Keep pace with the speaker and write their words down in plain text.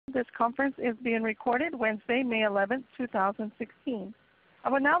This conference is being recorded Wednesday, May 11, 2016. I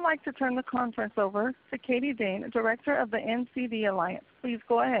would now like to turn the conference over to Katie Dane, Director of the NCD Alliance. Please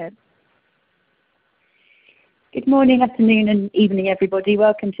go ahead. Good morning, afternoon, and evening, everybody.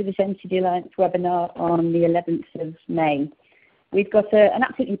 Welcome to this NCD Alliance webinar on the 11th of May. We've got an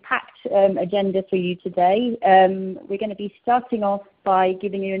absolutely packed agenda for you today. We're going to be starting off by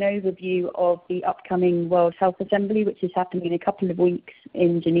giving you an overview of the upcoming World Health Assembly, which is happening in a couple of weeks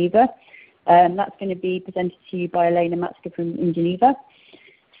in Geneva. That's going to be presented to you by Alena Matzke in Geneva.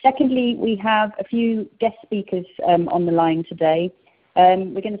 Secondly, we have a few guest speakers on the line today.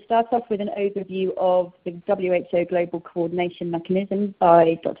 We're going to start off with an overview of the WHO Global Coordination Mechanism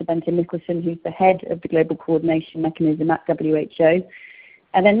by Dr. Bente Mikkelsen, who's the head of the Global Coordination Mechanism at WHO.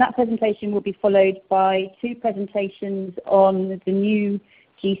 And then that presentation will be followed by two presentations on the new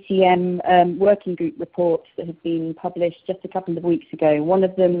GCM working group reports that have been published just a couple of weeks ago. One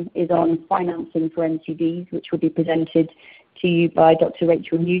of them is on financing for NCDs, which will be presented to you by Dr.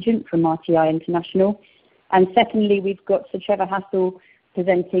 Nugent from RTI International. And secondly, we've got Sir Trevor Hassel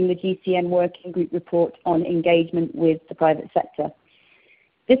presenting the GCM working group report on engagement with the private sector.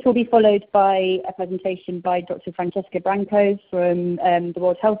 This will be followed by a presentation by Dr. Francesco Branca from the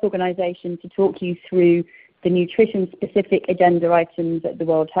World Health Organization to talk you through the nutrition-specific agenda items at the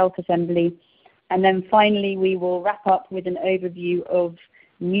World Health Assembly. And then finally, we will wrap up with an overview of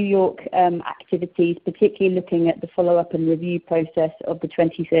New York activities, particularly looking at the follow-up and review process of the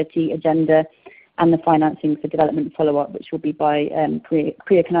 2030 agenda and the financing for development follow-up, which will be by Priya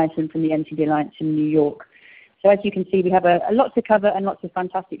Kanayson from the NCD Alliance in New York. So as you can see, we have a lot to cover and lots of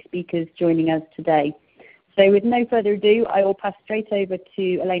fantastic speakers joining us today. So with no further ado, I will pass straight over to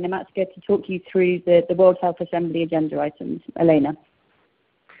Alena Matzke to talk you through the World Health Assembly agenda items. Alena.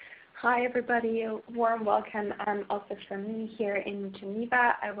 Hi everybody, a warm welcome also from me here in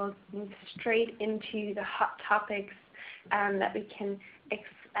Geneva. I will move straight into the hot topics that we can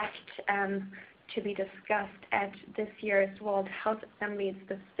expect to be discussed at this year's World Health Assembly.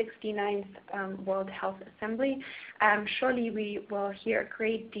 It's the 69th World Health Assembly. Surely we will hear a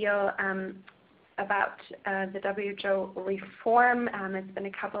great deal about the WHO reform. It's been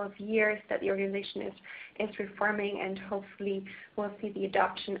a couple of years that the organization is reforming, and hopefully we'll see the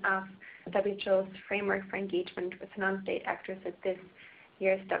adoption of WHO's framework for engagement with non-state actors at this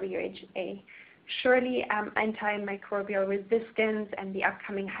year's WHA. Surely antimicrobial resistance and the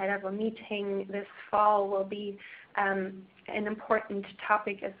upcoming high-level meeting this fall will be an important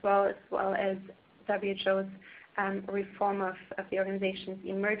topic as well as WHO's reform of the organization's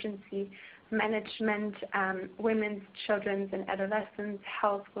emergency management. Women's, children's, and adolescents'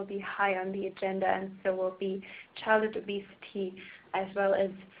 health will be high on the agenda, and so will be childhood obesity, as well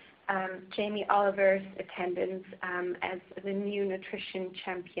as Jamie Oliver's attendance as the new nutrition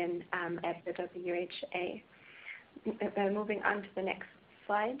champion at the WHO. Moving on to the next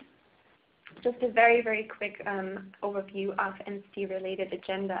slide. Just a very, very quick overview of NCD-related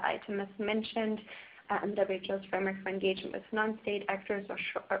agenda item. As mentioned, WHO's framework for engagement with non-state actors, or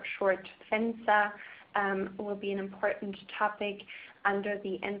short FENSA, will be an important topic. Under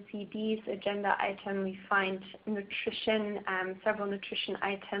the NCDs agenda item, we find nutrition, several nutrition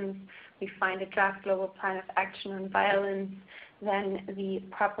items. We find a draft global plan of action on violence. Then the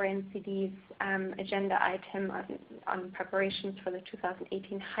proper NCDs agenda item on preparations for the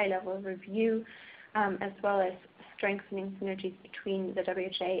 2018 high-level review, as well as strengthening synergies between the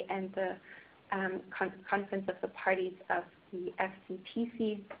WHA and the Conference of the Parties of the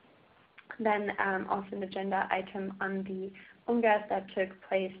FCTC. Then also an agenda item on the UNGAS that took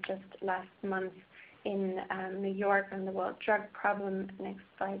place just last month in New York on the world drug problem. Next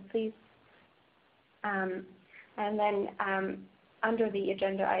slide, please. And then under the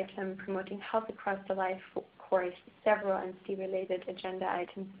agenda item promoting health across the life course, several NCD-related agenda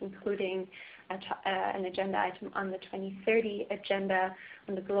items, including an agenda item on the 2030 agenda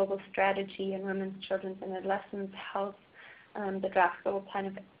on the global strategy in women's, children's, and adolescents' health, the draft global plan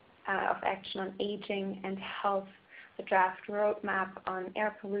of action on aging and health, the draft roadmap on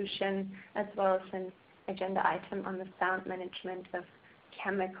air pollution, as well as an agenda item on the sound management of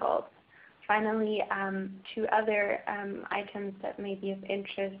chemicals. Finally, two other items that may be of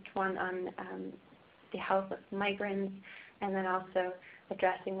interest, one on the health of migrants, and then also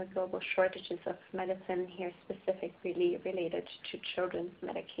addressing the global shortages of medicine here, specifically related to children's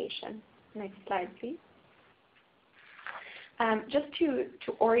medication. Next slide, please. Just to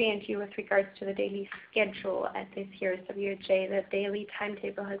orient you with regards to the daily schedule at this year's WHA, the daily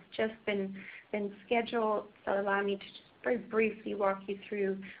timetable has just been scheduled, so allow me very briefly walk you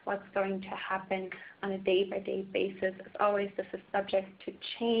through what's going to happen on a day-by-day basis. As always, this is subject to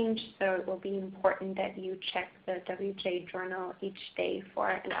change, so it will be important that you check the WJ journal each day for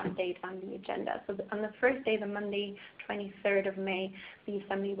an update on the agenda. So on the first day, the Monday, 23rd of May, the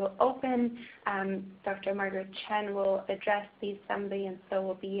Assembly will open. Dr. Margaret Chen will address the Assembly, and so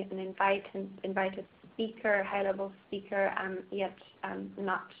will be an invited speaker, high-level speaker, yet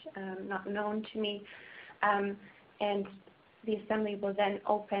not known to me. And the Assembly will then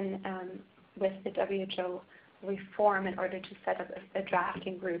open with the WHO reform in order to set up a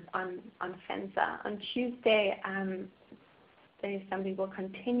drafting group on FENSA. On Tuesday, the Assembly will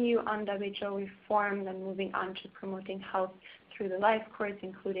continue on WHO reform, then moving on to promoting health through the life course,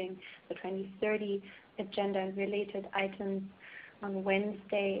 including the 2030 agenda and related items. On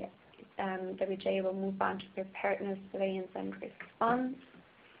Wednesday, WJ will move on to preparedness, surveillance, and response.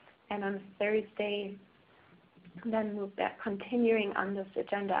 And on Thursday, then move that continuing on this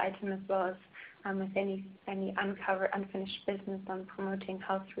agenda item, as well as with any unfinished business on promoting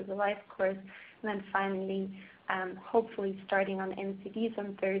health through the life course. And then finally, hopefully starting on NCDs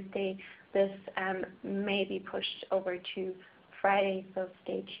on Thursday, this may be pushed over to Friday, so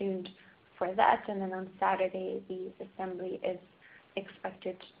stay tuned for that. And then on Saturday, the Assembly is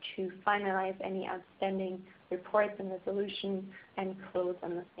expected to finalize any outstanding reports and resolutions and close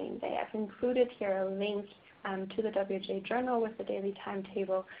on the same day. I've included here a link to the WJ journal with the daily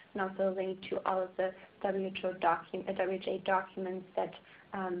timetable, and also a link to all of the WJ documents that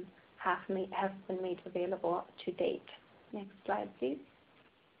have been made available to date. Next slide, please.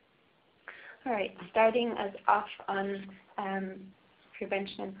 All right, starting us off on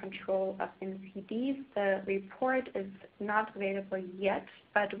prevention and control of NCDs. The report is not available yet,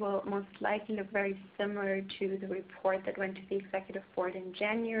 but will most likely look very similar to the report that went to the Executive Board in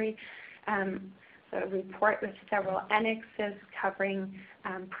January. So a report with several annexes covering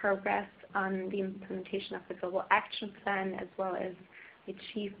progress on the implementation of the Global Action Plan, as well as the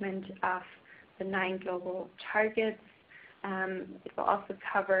achievement of the 9 global targets. It will also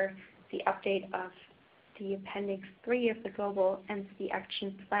cover the update of the Appendix 3 of the Global NCD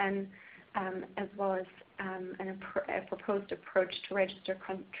Action Plan, as well as a proposed approach to register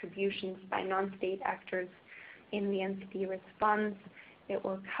contributions by non-state actors in the NCD response. It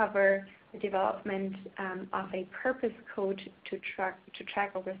will cover the development of a purpose code to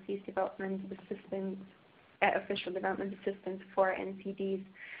track overseas development assistance, official development assistance for NCDs,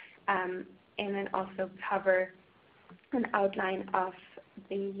 and then also cover an outline of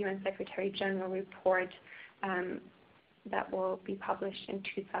the UN Secretary General report that will be published in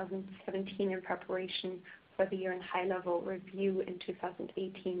 2017 in preparation for the UN high-level review in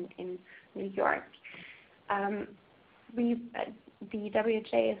 2018 in New York. The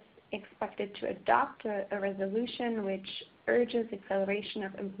WJ is expected to adopt a resolution which urges acceleration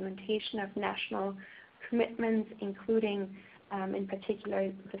of implementation of national commitments, including in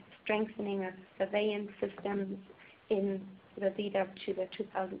particular the strengthening of surveillance systems in the lead-up to the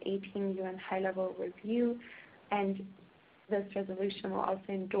 2018 UN high-level review. And this resolution will also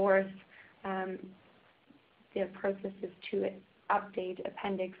endorse the processes to update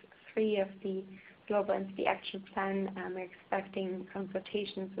Appendix 3 of the Global NCD Action Plan. We're expecting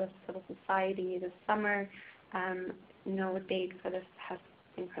consultations with civil society this summer. No date for this has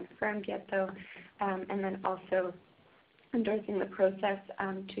been confirmed yet, though. And then also endorsing the process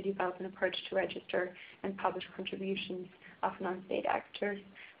to develop an approach to register and publish contributions of non-state actors.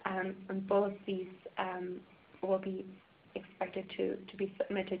 And both these will be expected to be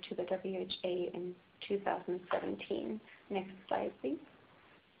submitted to the WHA in 2017. Next slide, please.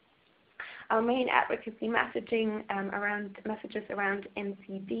 Our main advocacy messages around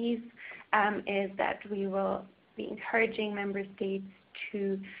NCDs is that we will be encouraging member states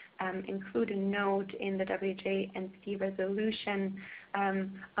to include a note in the WHA NCD resolution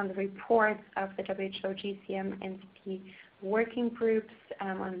on the reports of the WHO GCM NCD working groups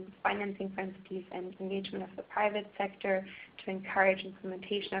on financing for NCDs and engagement of the private sector to encourage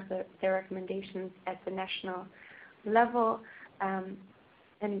implementation of their recommendations at the national level.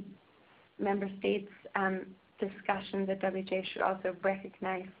 And member states' discussions at WJ should also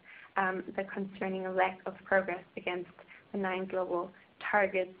recognize the concerning lack of progress against the 9 global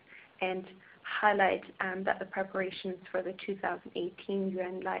targets and highlight that the preparations for the 2018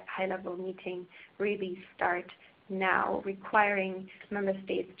 UN high-level meeting really start now, requiring member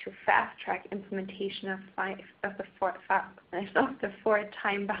states to fast-track implementation of the four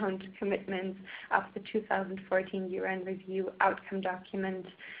time-bound commitments of the 2014 UN review outcome document,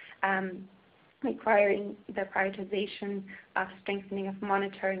 requiring the prioritization of strengthening of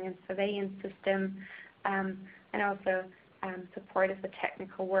monitoring and surveillance system, and also support of the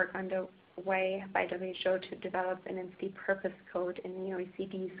technical work underway by WHO to develop an NCD purpose code in the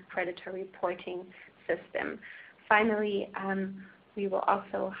OECD's creditor reporting system. Finally, we will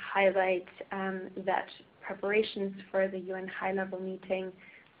also highlight that preparations for the UN high-level meeting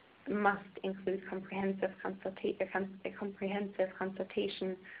must include a comprehensive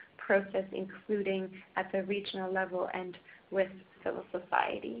consultation process, including at the regional level and with civil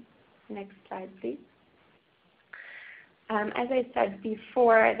society. Next slide, please. As I said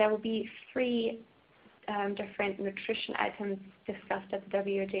before, there will be 3 different nutrition items discussed at the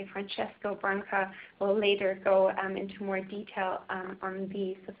WHA. Francesco, Branca will later go into more detail on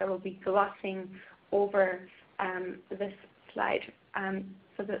these, so I will be glossing over this slide.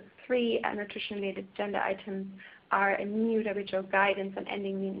 So the 3 nutrition-related agenda items are a new WHO guidance on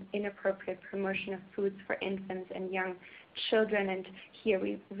ending the inappropriate promotion of foods for infants and young children, and here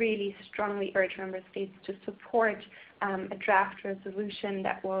we really strongly urge member states to support a draft resolution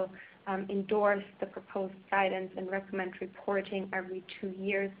that will endorse the proposed guidance and recommend reporting every 2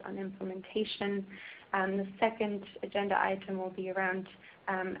 years on implementation. The second agenda item will be around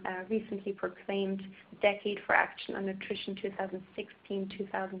a recently proclaimed Decade for Action on Nutrition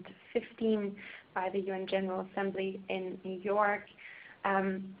 2016-2015 by the UN General Assembly in New York.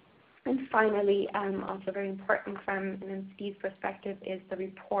 And finally, also very important from an NCD's perspective, is the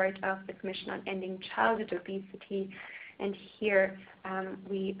report of the Commission on Ending Childhood Obesity. And here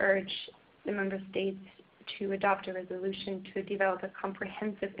we urge the member states to adopt a resolution to develop a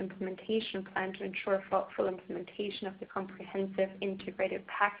comprehensive implementation plan to ensure full implementation of the comprehensive integrated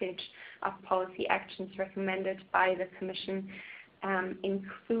package of policy actions recommended by the Commission,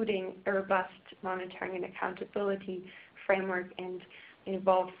 including a robust monitoring and accountability framework, and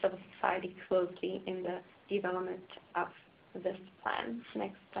involve civil society closely in the development of this plan.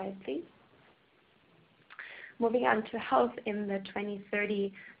 Next slide, please. Moving on to health in the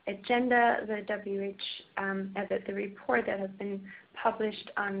 2030 agenda, the report that has been published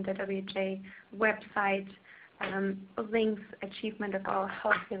on the WHO website links achievement of all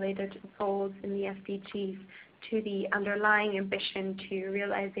health-related goals in the SDGs to the underlying ambition to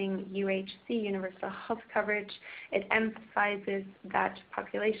realizing UHC, universal health coverage. It emphasizes that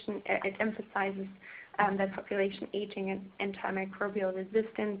population aging and antimicrobial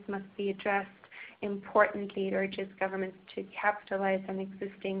resistance must be addressed. Importantly, it urges governments to capitalize on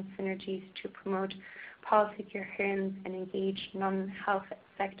existing synergies to promote policy coherence and engage non-health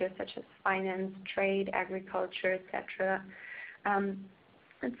sectors such as finance, trade, agriculture, etc.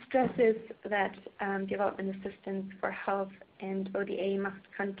 It stresses that development assistance for health and ODA must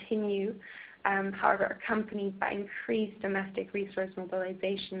continue, however, accompanied by increased domestic resource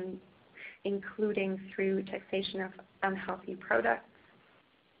mobilization, including through taxation of unhealthy products.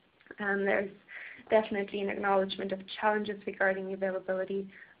 There's definitely an acknowledgement of challenges regarding availability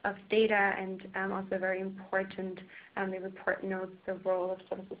of data, and also very important, the report notes the role of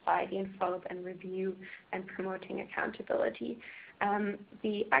civil society in follow-up and review and promoting accountability.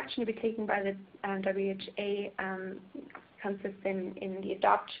 The action to be taken by the WHA consists in the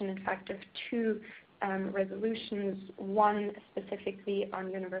adoption, in fact, of 2 resolutions, one specifically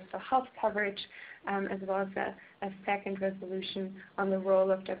on universal health coverage, as well as a second resolution on the role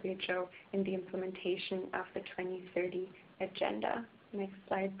of WHO in the implementation of the 2030 agenda. Next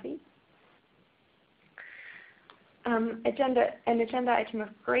slide, please. An agenda item of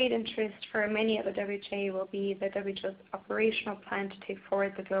great interest for many at the WHA will be the WHO's operational plan to take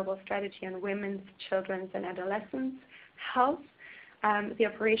forward the global strategy on women's, children's, and adolescents' health. The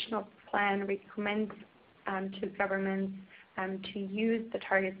operational plan recommends to governments to use the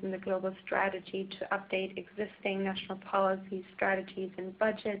targets in the global strategy to update existing national policies, strategies, and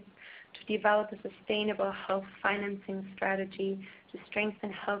budgets, to develop a sustainable health financing strategy, to strengthen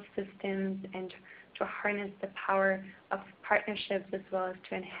health systems, and to harness the power of partnerships, as well as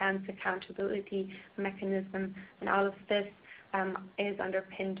to enhance accountability mechanism. And all of this is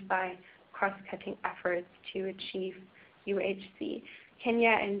underpinned by cross-cutting efforts to achieve UHC. Kenya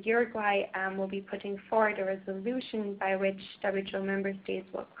and Uruguay will be putting forward a resolution by which WHO member states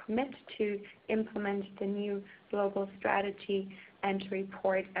will commit to implement the new global strategy and to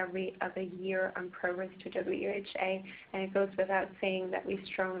report every other year on progress to WHA. And it goes without saying that we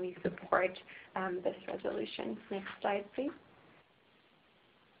strongly support this resolution. Next slide, please.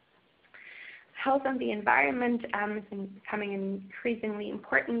 Health and the environment is becoming an increasingly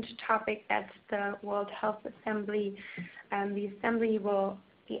important topic at the World Health Assembly. The Assembly will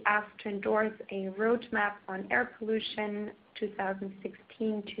be asked to endorse a roadmap on air pollution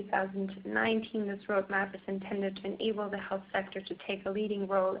 2016-2019. This roadmap is intended to enable the health sector to take a leading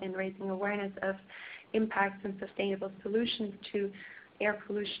role in raising awareness of impacts and sustainable solutions to air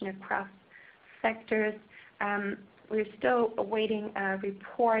pollution across sectors. We're still awaiting a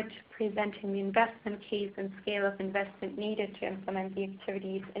report presenting the investment case and scale of investment needed to implement the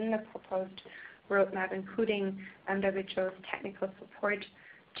activities in the proposed roadmap, including WHO's technical support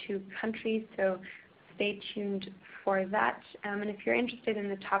to countries. So stay tuned for that. And if you're interested in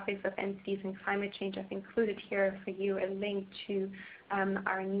the topics of NCDs and climate change, I've included here for you a link to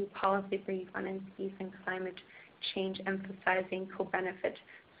our new policy brief on NCDs and climate change, emphasizing co-benefit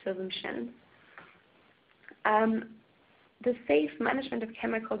solutions. The safe management of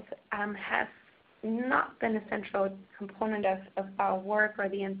chemicals has not been a central component of our work or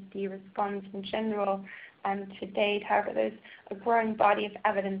the NCD response in general to date. However, there's a growing body of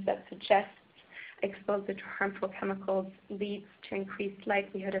evidence that suggests exposure to harmful chemicals leads to increased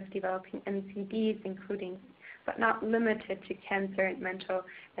likelihood of developing NCDs, including but not limited to cancer and mental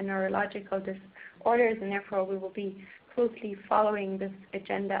and neurological disorders, and therefore we will be closely following this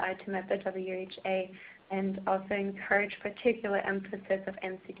agenda item at the WHA and also encourage particular emphasis of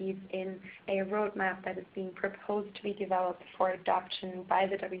NCDs in a roadmap that is being proposed to be developed for adoption by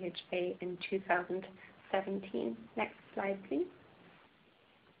the WHA in 2017. Next slide, please.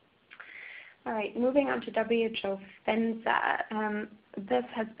 All right, moving on to WHO FENSA. This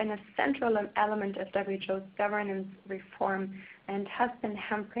has been a central element of WHO's governance reform and has been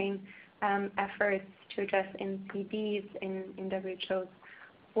hampering efforts to address NCDs in WHO's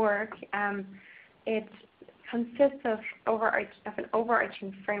work. It consists of an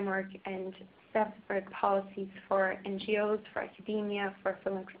overarching framework and separate policies for NGOs, for academia, for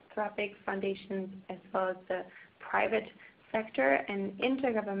philanthropic foundations, as well as the private sector. An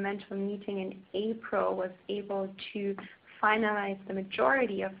intergovernmental meeting in April was able to finalize the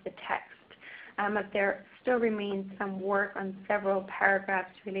majority of the text, but there still remains some work on several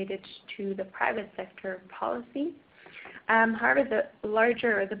paragraphs related to the private sector policy. However, the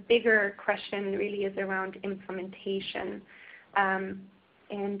larger, the bigger question really is around implementation,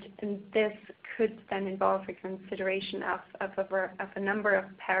 and this could then involve a consideration of a number of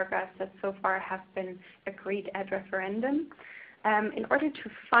paragraphs that so far have been agreed at referendum. In order to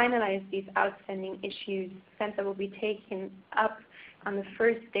finalize these outstanding issues, FENSA will be taken up on the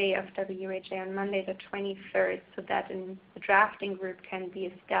first day of WHA on Monday the 23rd, so that a drafting group can be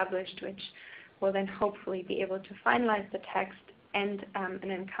established, which will then hopefully be able to finalize the text and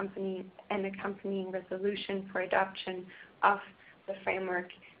an accompanying resolution for adoption of the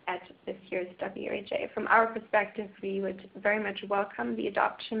framework at this year's WHA. From our perspective, we would very much welcome the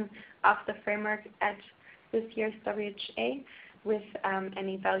adoption of the framework at this year's WHA with an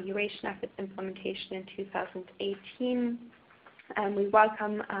evaluation of its implementation in 2018. We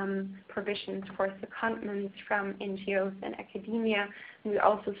welcome provisions for secondments from NGOs and academia, and we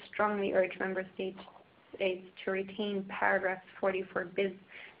also strongly urge member states to retain paragraphs 44 bis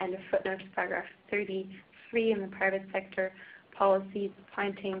and a footnote to paragraph 33 in the private sector policies,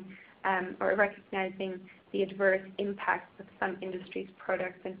 pointing or recognizing the adverse impacts of some industries'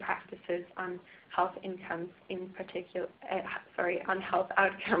 products and practices on health incomes in particular, on health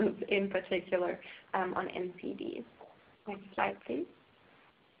outcomes in particular on NCDs. Next slide, please.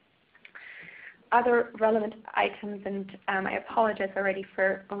 Other relevant items, and I apologize already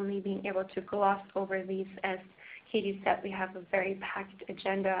for only being able to gloss over these. As Katie said, we have a very packed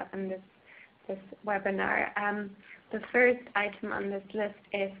agenda on this webinar. The first item on this list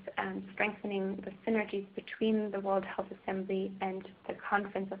is strengthening the synergies between the World Health Assembly and the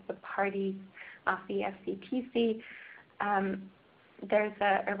Conference of the Parties of the FCTC. There's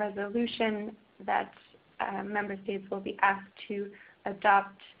a resolution that member states will be asked to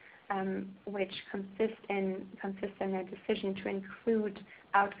adopt, which consists in a decision to include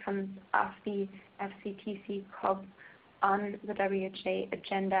outcomes of the FCTC COP on the WHA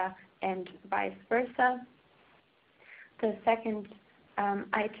agenda and vice versa. The second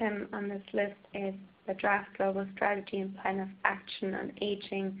item on this list is the draft global strategy and plan of action on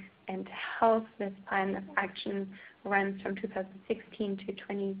aging and health. This plan of action runs from 2016 to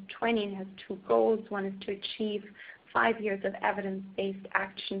 2020 and has two goals. One is to achieve 5 years of evidence-based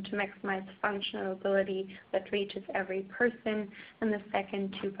action to maximize functional ability that reaches every person, and the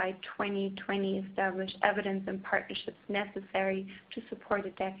second to, by 2020, establish evidence and partnerships necessary to support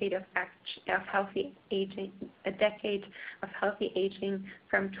a decade of healthy aging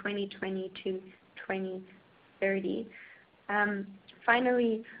from 2020 to 2030.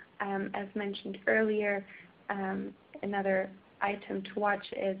 Finally, as mentioned earlier, another item to watch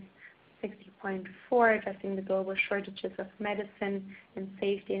is 60.4, addressing the global shortages of medicine and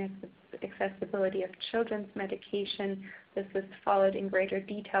safety and accessibility of children's medication. This was followed in greater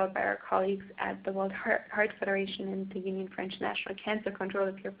detail by our colleagues at the World Heart Federation and the Union for International Cancer Control.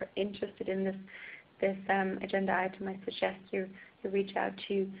 If you're interested in this agenda item, I suggest you reach out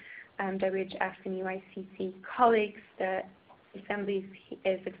to WHF and UICC colleagues. The Assembly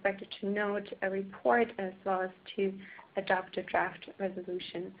is expected to note a report as well as to adopt a draft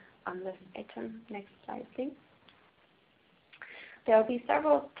resolution on this item. Next slide, please. There will be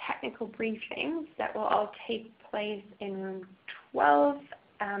several technical briefings that will all take place in room 12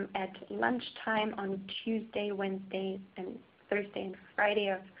 at lunchtime on Tuesday, Wednesday, and Thursday and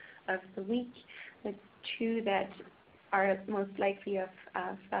Friday of the week. The two that are most likely of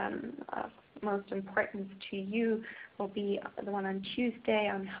most importance to you will be the one on Tuesday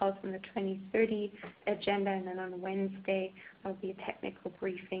on Health in the 2030 agenda, and then on Wednesday will be a technical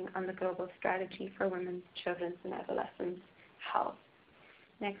briefing on the global strategy for women's, children's, and adolescents' health.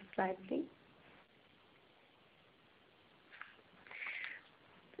 Next slide, please.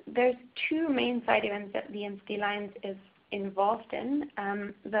 There's two main side events that the NCD Alliance is involved in.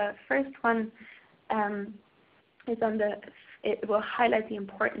 The first one is it will highlight the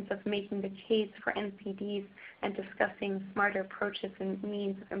importance of making the case for NCDs and discussing smarter approaches and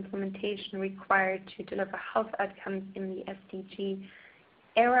means of implementation required to deliver health outcomes in the SDG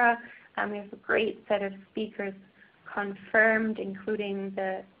era. We have a great set of speakers confirmed, including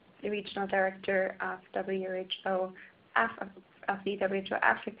the regional director of WHO, of the WHO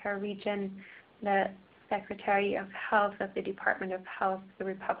Africa region, the Secretary of Health of the Department of Health, the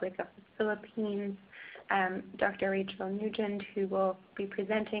Republic of the Philippines, Dr. Nugent, who will be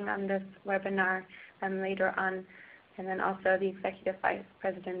presenting on this webinar later on, and then also the Executive Vice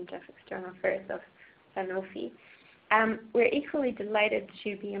President of External Affairs of Sanofi. We're equally delighted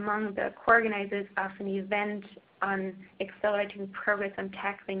to be among the co-organizers of an event on accelerating progress on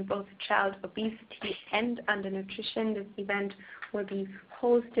tackling both child obesity and undernutrition. This event will be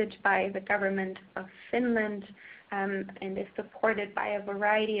hosted by the government of Finland and is supported by a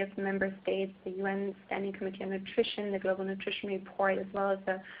variety of member states, the UN Standing Committee on Nutrition, the Global Nutrition Report, as well as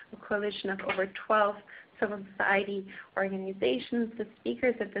a coalition of over 12 civil society organizations. The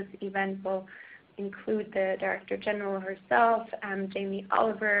speakers at this event will include the Director General herself, Jamie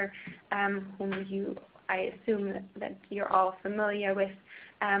Oliver, whom I assume that you're all familiar with,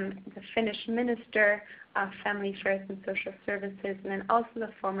 the Finnish Minister of Family Affairs and Social Services, and then also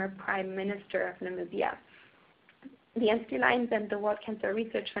the former Prime Minister of Namibia. The NCD Alliance and the World Cancer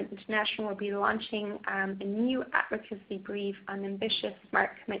Research Fund International will be launching a new advocacy brief on ambitious,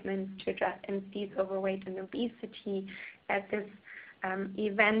 smart commitments to address NCDs, overweight, and obesity. At this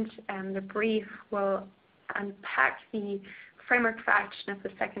event, the brief will unpack the framework for action of the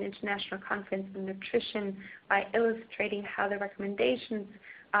Second International Conference on Nutrition by illustrating how the recommendations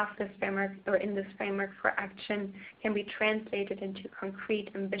of this framework, or in this framework for action, can be translated into concrete,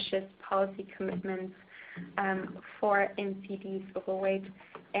 ambitious policy commitments for NCDs, overweight,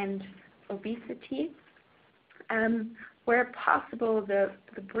 and obesity. Where possible, the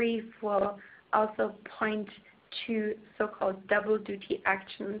brief will also point to so-called double duty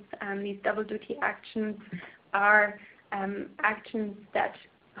actions. These double duty actions are actions that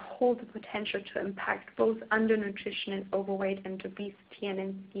hold the potential to impact both undernutrition and overweight and obesity and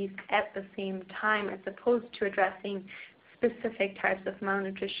NCDs at the same time, as opposed to addressing specific types of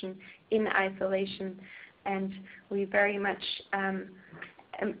malnutrition in isolation. And we very much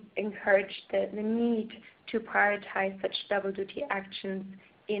encourage the need to prioritize such double duty actions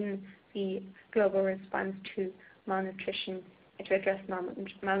in the global response to malnutrition, to address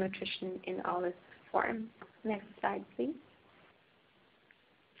malnutrition in all its forms. Next slide, please.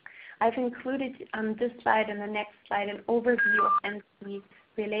 I've included on this slide and the next slide an overview of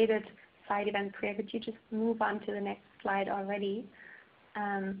NCD-related side events. Priya, could you just move on to the next slide already?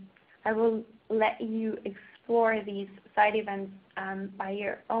 I will let you explore these side events by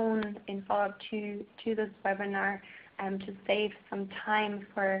your own in follow-up to this webinar to save some time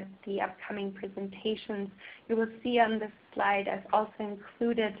for the upcoming presentations. You will see on this slide I've also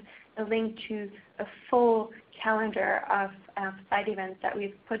included a link to a full calendar of side events that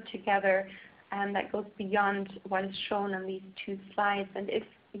we've put together that goes beyond what is shown on these two slides. And if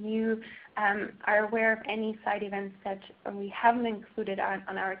you are aware of any side events that we haven't included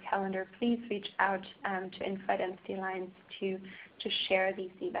on our calendar, please reach out to NCD Alliance to share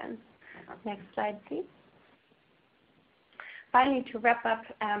these events. Next slide, please. Finally, to wrap up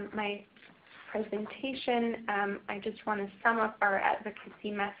my presentation, I just want to sum up our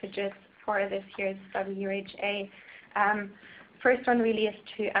advocacy messages for this year's WHA. first one really is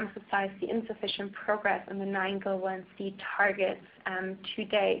to emphasize the insufficient progress on the 9 global NCD targets to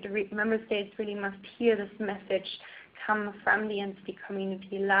date. Member states really must hear this message come from the NCD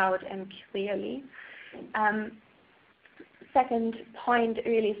community loud and clearly. Second point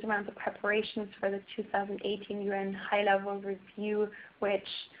really is around the preparations for the 2018 UN high-level review, which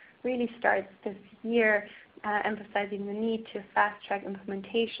really starts this year, emphasizing the need to fast-track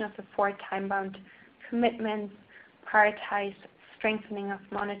implementation of the 4 time-bound commitments, prioritize strengthening of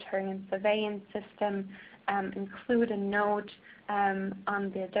monitoring and surveillance system, include a note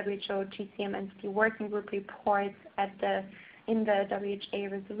on the WHO GCM NCD working group reports in the WHA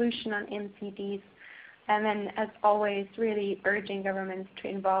resolution on NCDs, and then, as always, really urging governments to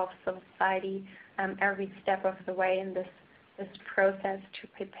involve civil society every step of the way in this process to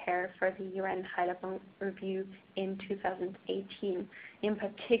prepare for the UN high-level review in 2018. In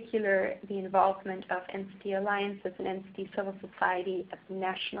particular, the involvement of NCD alliances and NCD civil society at the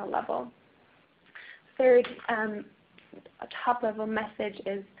national level. Third, a top-level message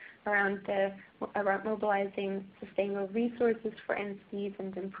is around mobilizing sustainable resources for NCDs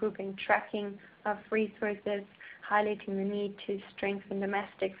and improving tracking of resources, highlighting the need to strengthen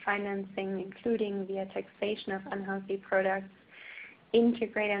domestic financing, including via taxation of unhealthy products,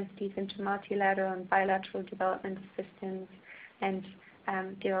 integrate NCDs into multilateral and bilateral development assistance, and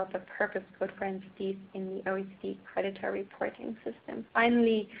develop a purpose code for NCDs in the OECD creditor reporting system.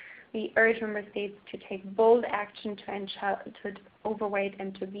 Finally, we urge member states to take bold action to end childhood overweight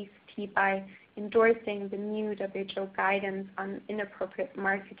and obesity by endorsing the new WHO guidance on inappropriate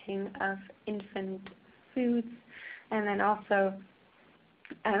marketing of infant foods, and then also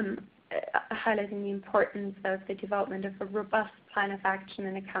highlighting the importance of the development of a robust plan of action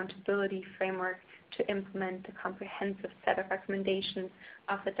and accountability framework to implement the comprehensive set of recommendations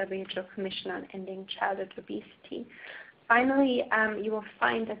of the WHO Commission on Ending Childhood Obesity. Finally, you will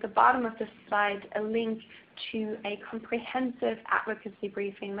find at the bottom of the slide a link to a comprehensive advocacy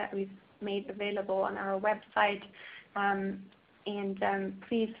briefing that we've made available on our website.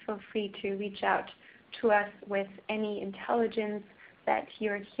 Please feel free to reach out to us with any intelligence that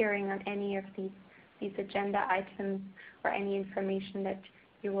you're hearing on any of these agenda items or any information that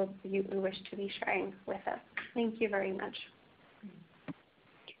you wish to be sharing with us. Thank you very much.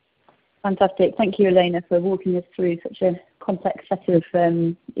 Fantastic. Thank you, Alena, for walking us through such a complex set of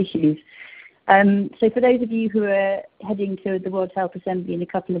issues. So for those of you who are heading to the World Health Assembly in a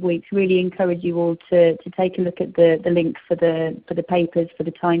couple of weeks, really encourage you all to take a look at the link for the papers, for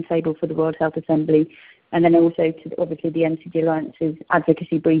the timetable for the World Health Assembly, and then also to obviously the NCD Alliance's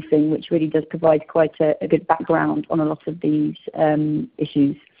advocacy briefing, which really does provide quite a good background on a lot of these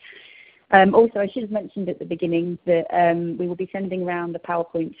issues. Also, I should have mentioned at the beginning that we will be sending around the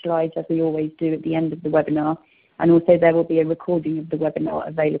PowerPoint slides, as we always do at the end of the webinar, and also there will be a recording of the webinar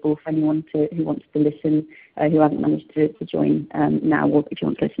available for anyone who wants to listen, who hasn't managed to join now, or if you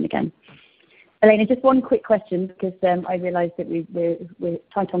want to listen again. Alena, just one quick question, because I realise that we're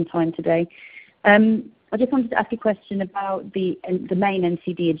tight on time today. I just wanted to ask a question about the main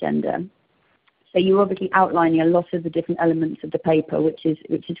NCD agenda. So you're obviously outlining a lot of the different elements of the paper, which is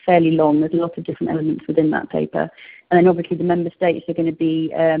fairly long. There's a lot of different elements within that paper. And then obviously the member states are going to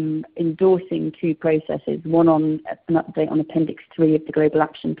be endorsing 2 processes, one on an update on Appendix 3 of the Global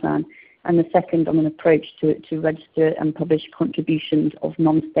Action Plan, and the second on an approach to register and publish contributions of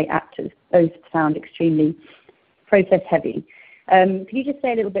non-state actors. Both sound extremely process heavy. Can you just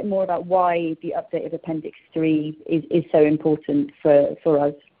say a little bit more about why the update of Appendix 3 is so important for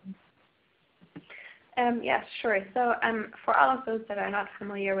us? Yes, sure. So for all of those that are not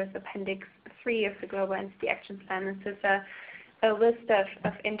familiar with Appendix 3 of the Global NCD Action Plan, this is a list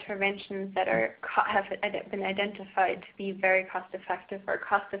of interventions that have been identified to be very cost-effective or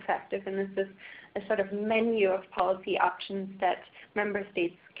cost-effective, and this is a sort of menu of policy options that member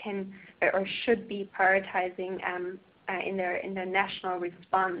states can or should be prioritizing in their national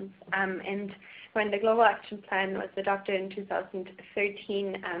response. And when the Global Action Plan was adopted in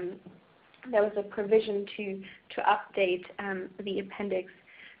 2013, there was a provision to update the Appendix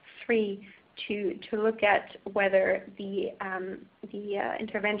 3 to look at whether the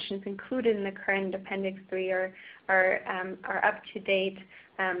interventions included in the current Appendix 3 are up to date.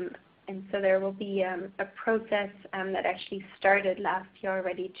 And so there will be a process that actually started last year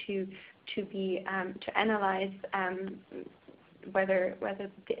already to analyze whether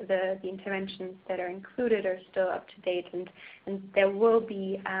the interventions that are included are still up to date, and there will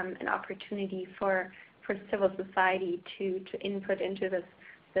be an opportunity for civil society to input into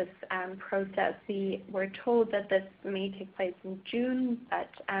this process. We were told that this may take place in June, but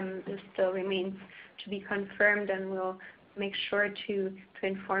this still remains to be confirmed, and we'll make sure to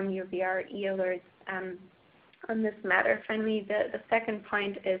inform you via our e-alerts on this matter. Finally, the second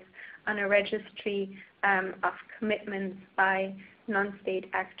point is on a registry of commitments by non-state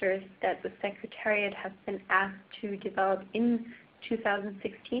actors that the Secretariat has been asked to develop in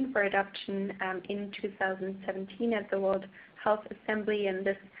 2016 for adoption in 2017 at the World Health Assembly, and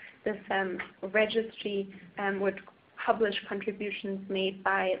this registry would publish contributions made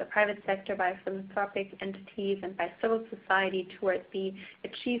by the private sector, by philanthropic entities, and by civil society towards the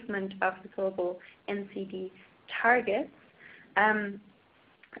achievement of the global NCD targets.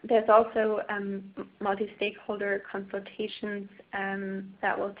 There's also multi-stakeholder consultations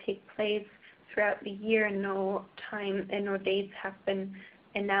that will take place throughout the year. No time and no dates have been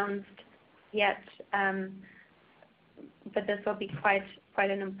announced yet, but this will be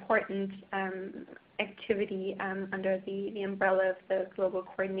quite an important activity under the umbrella of the global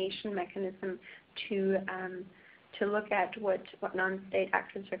coordination mechanism to look at what non-state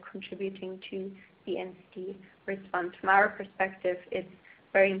actors are contributing to the NCD response. From our perspective, it's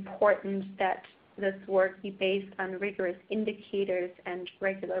very important that this work be based on rigorous indicators and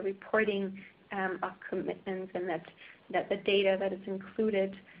regular reporting of commitments, and that the data that is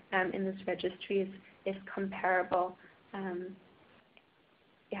included in this registry is comparable.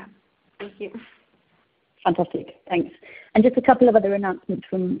 Yeah, thank you. Fantastic, thanks. And just a couple of other announcements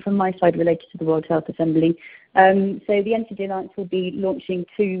from my side related to the World Health Assembly. So the NCD Alliance will be launching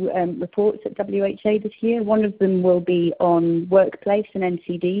 2 reports at WHA this year. One of them will be on workplace and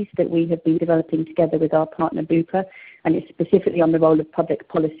NCDs that we have been developing together with our partner Bupa, and it's specifically on the role of public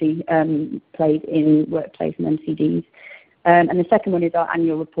policy played in workplace and NCDs. And the second one is our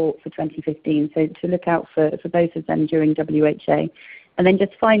annual report for 2015, so to look out for both of them during WHA. And then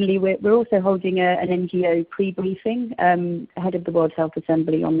just finally, we're also holding an NGO pre-briefing ahead of the World Health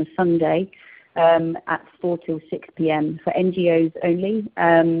Assembly on the Sunday at 4 till 6 p.m. for NGOs only.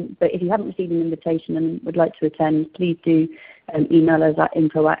 But if you haven't received an invitation and would like to attend, please do email us at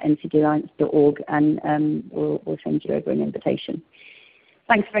info@ncdalliance.org and we'll send you over an invitation.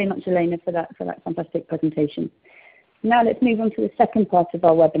 Thanks very much, Alena, for that fantastic presentation. Now let's move on to the second part of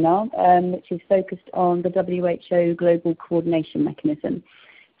our webinar, which is focused on the WHO Global Coordination Mechanism.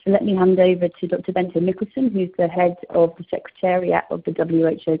 So let me hand over to Dr. Bente Mikkelsen, who's the head of the Secretariat of the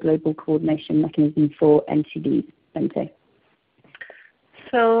WHO Global Coordination Mechanism for NCDs. Bente.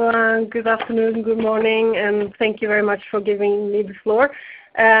 So good afternoon, good morning, and thank you very much for giving me the floor.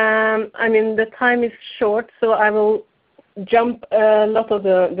 I mean, the time is short, so I will jump a lot of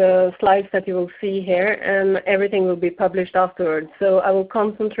the slides that you will see here, and everything will be published afterwards. So I will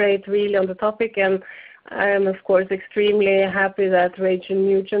concentrate really on the topic, and I am of course extremely happy that Rachel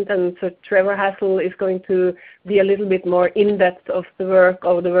Nugent and Sir Trevor Hassel is going to be a little bit more in-depth of the work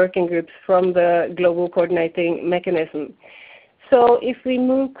of the working groups from the Global Coordinating Mechanism. So if we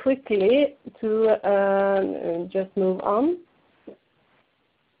move quickly to just move on,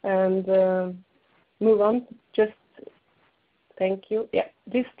 and move on, just thank you. Yeah,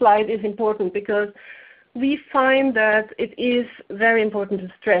 this slide is important because we find that it is very important to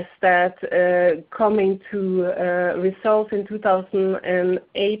stress that coming to results in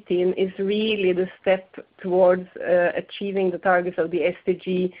 2018 is really the step towards achieving the targets of the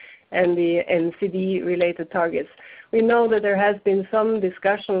SDG and the NCD related targets. We know that there has been some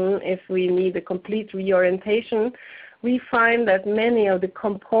discussion if we need a complete reorientation. We find that many of the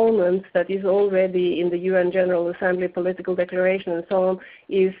components that is already in the UN General Assembly political declaration and so on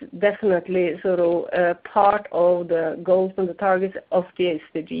is definitely sort of part of the goals and the targets of the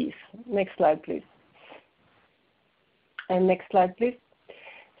SDGs. Next slide, please. And next slide, please.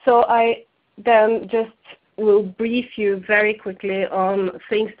 So I then just will brief you very quickly on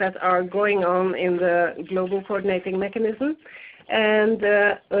things that are going on in the Global Coordinating Mechanism. And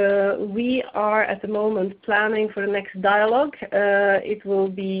we are at the moment planning for the next dialogue. It will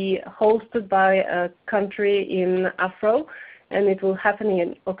be hosted by a country in Afro, and it will happen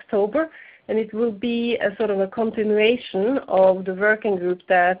in October. And it will be a sort of a continuation of the working group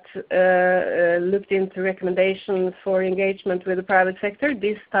that looked into recommendations for engagement with the private sector.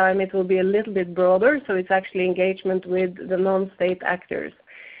 This time it will be a little bit broader, so it's actually engagement with the non-state actors.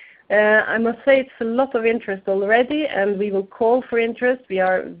 I must say it's a lot of interest already, and we will call for interest. We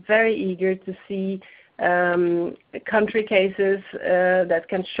are very eager to see country cases that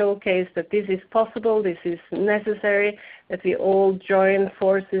can showcase that this is possible, this is necessary, that we all join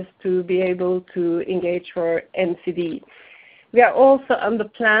forces to be able to engage for NCD. We are also under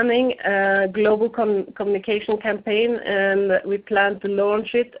planning a global communication campaign, and we plan to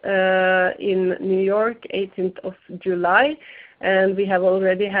launch it in New York, 18th of July. And we have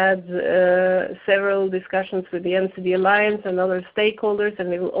already had several discussions with the NCD Alliance and other stakeholders, and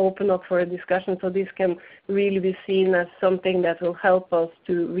we will open up for a discussion so this can really be seen as something that will help us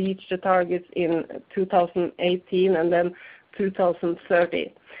to reach the targets in 2018 and then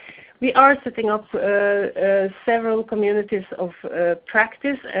 2030. We are setting up several communities of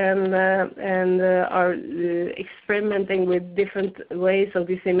practice and are experimenting with different ways of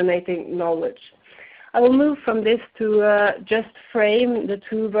disseminating knowledge. I will move from this to just frame the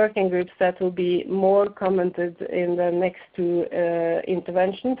two working groups that will be more commented in the next two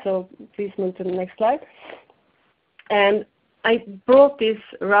interventions. So please move to the next slide. And I brought this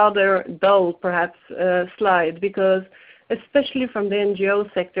rather dull, perhaps, slide because especially from the NGO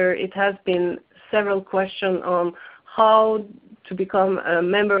sector, it has been several questions on how to become a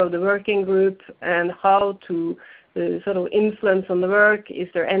member of the working group and how to sort of influence on the work. Is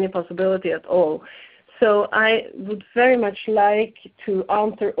there any possibility at all? So I would very much like to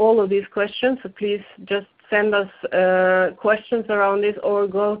answer all of these questions. So please just send us questions around this or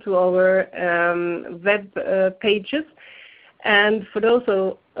go to our web pages. And for those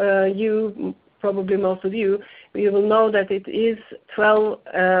of you, probably most of you, you will know that it is 12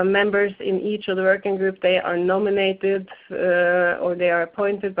 members in each of the working group. They are nominated or they are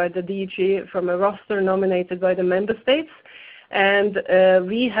appointed by the DG from a roster nominated by the member states. And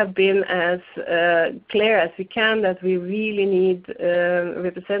we have been as clear as we can that we really need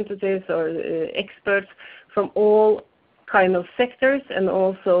representatives or experts from all kind of sectors and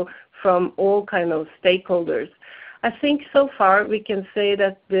also from all kind of stakeholders. I think so far we can say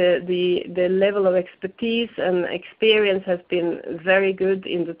that the level of expertise and experience has been very good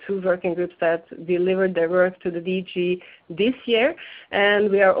in the two working groups that delivered their work to the DG this year.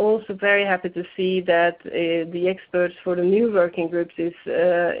 And we are also very happy to see that the experts for the new working groups is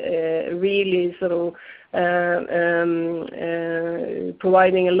really sort of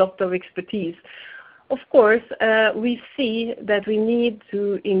providing a lot of expertise. Of course, we see that we need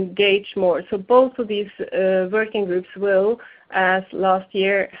to engage more. So both of these working groups will, as last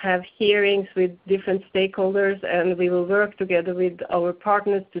year, have hearings with different stakeholders, and we will work together with our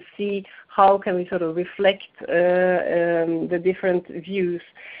partners to see how can we sort of reflect the different views.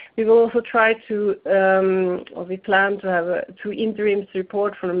 We will also try to, or we plan to have two interims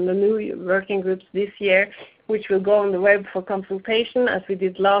report from the new working groups this year, which will go on the web for consultation, as we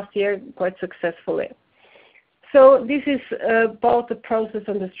did last year quite successfully. So this is both the process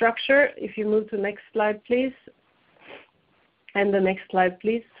and the structure. If you move to the next slide, please. And the next slide,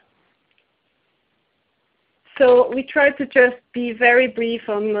 please. So we try to just be very brief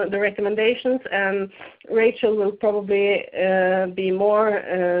on the recommendations, and Rachel will probably be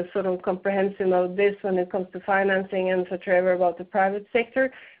more sort of comprehensive of this when it comes to financing, and for Trevor about the private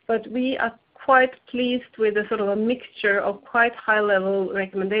sector. But we are quite pleased with a sort of a mixture of quite high-level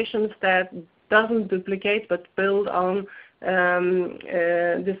recommendations that doesn't duplicate but build on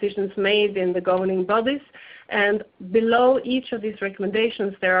decisions made in the governing bodies. And below each of these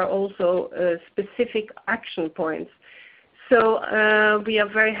recommendations there are also specific action points. So we are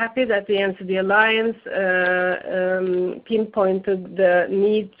very happy that the NCD Alliance pinpointed the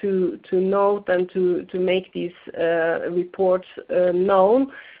need to note and to make these reports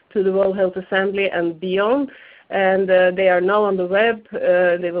known to the World Health Assembly and beyond. And they are now on the web.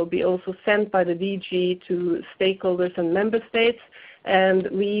 They will be also sent by the DG to stakeholders and member states. And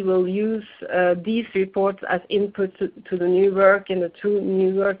we will use these reports as input to the new work in the two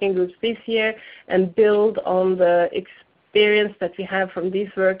new working groups this year, and build on the experience that we have from these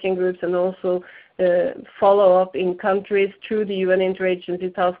working groups, and also follow up in countries through the UN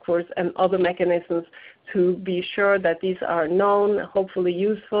Interagency Task Force and other mechanisms to be sure that these are known, hopefully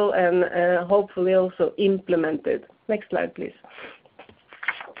useful, and hopefully also implemented. Next slide, please.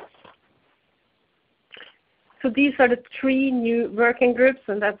 So these are the three new working groups,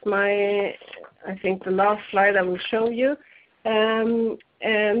 and that's my, I think, the last slide I will show you.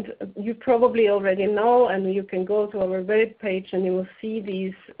 And you probably already know, and you can go to our web page and you will see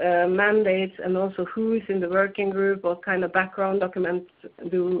these mandates and also who is in the working group, what kind of background documents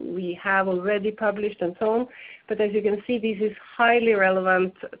do we have already published, and so on. But as you can see, this is highly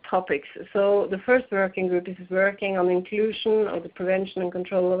relevant topics. So the first working group is working on inclusion of the prevention and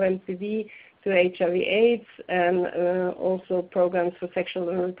control of NCD to HIV/AIDS, and also programs for sexual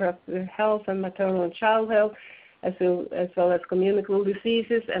and reproductive health and maternal and child health, as well as communicable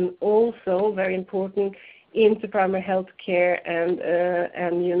diseases, and also, very important, into primary health care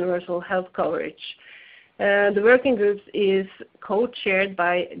and universal health coverage. The working groups is co-chaired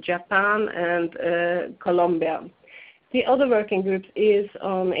by Japan and Colombia. The other working group is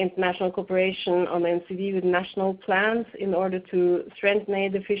on international cooperation on NCD with national plans in order to strengthen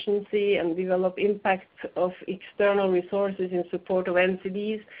aid efficiency and develop impact of external resources in support of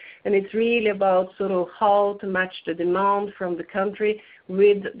NCDs. And it's really about sort of how to match the demand from the country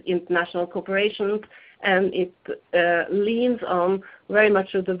with international cooperation. And it leans on very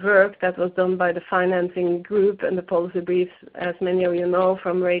much of the work that was done by the financing group and the policy briefs, as many of you know,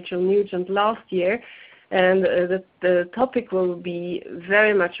 from Rachel Nugent last year. And the topic will be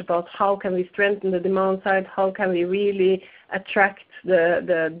very much about how can we strengthen the demand side, how can we really attract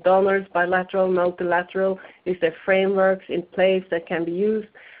the donors, bilateral, multilateral, is there frameworks in place that can be used.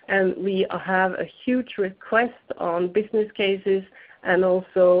 And we have a huge request on business cases and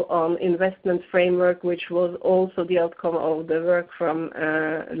also on investment framework, which was also the outcome of the work from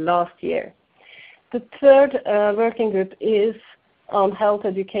last year. The third working group is on health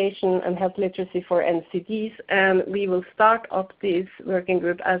education and health literacy for NCDs, and we will start up this working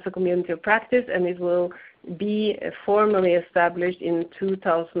group as a community of practice, and it will be formally established in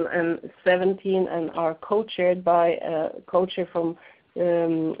 2017 and are co-chaired by a co-chair from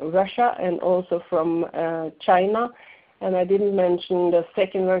Russia and also from China. And I didn't mention the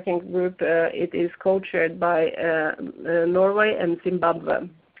second working group. It is co-chaired by Norway and Zimbabwe.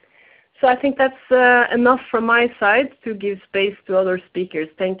 So I think that's enough from my side to give space to other speakers.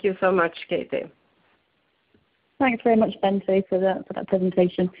 Thank you so much, Katie. Thanks very much, Bente, for that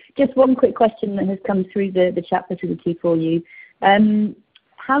presentation. Just one quick question that has come through the chat facility for you.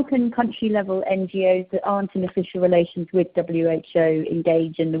 How can country-level NGOs that aren't in official relations with WHO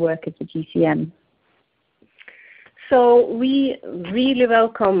engage in the work of the GCM? So we really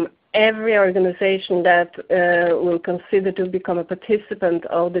welcome every organization that will consider to become a participant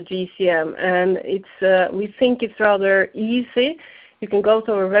of the GCM, and we think it's rather easy. You can go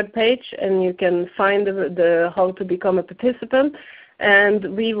to our webpage and you can find the how to become a participant,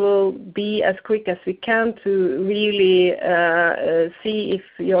 and we will be as quick as we can to really see if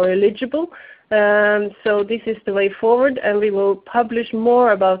you're eligible. So this is the way forward, and we will publish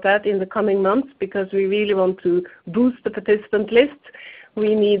more about that in the coming months because we really want to boost the participant list.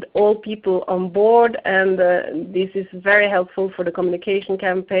 We need all people on board, and this is very helpful for the communication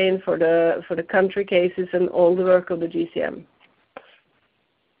campaign, for the country cases, and all the work of the GCM.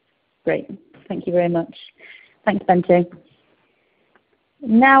 Great. Thank you very much. Thanks, Bente.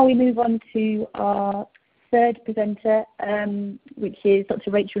 Now we move on to our third presenter, which is Dr.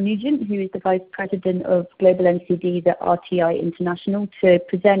 Rachel Nugent, who is the Vice President of Global NCDs at RTI International, to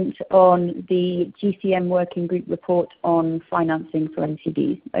present on the GCM Working Group report on financing for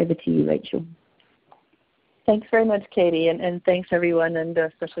NCDs. Over to you, Rachel. Thanks very much, Katie, and thanks everyone, and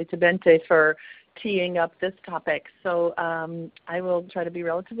especially to Bente for teeing up this topic. So I will try to be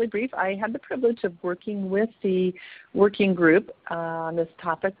relatively brief. I had the privilege of working with the working group on this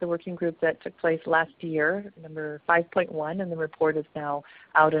topic, the working group that took place last year, number 5.1, and the report is now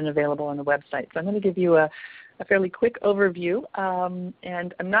out and available on the website. So I'm going to give you a fairly quick overview,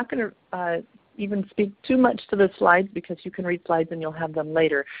 and I'm not going to even speak too much to the slides because you can read slides and you'll have them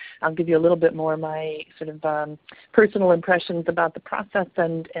later. I'll give you a little bit more of my sort of personal impressions about the process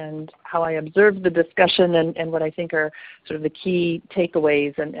and how I observed the discussion and what I think are sort of the key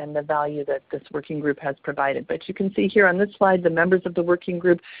takeaways and the value that this working group has provided. But you can see here on this slide the members of the working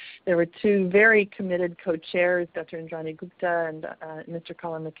group. There were two very committed co-chairs, Dr. Indrani Gupta and Mr.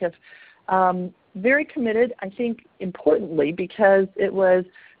 Colin McKiff. Very committed, I think, importantly, because it was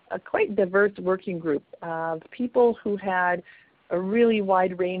a quite diverse working group of people who had a really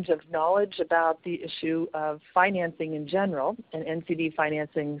wide range of knowledge about the issue of financing in general and NCD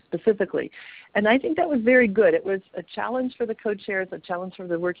financing specifically. And I think that was very good. It was a challenge for the co-chairs, a challenge for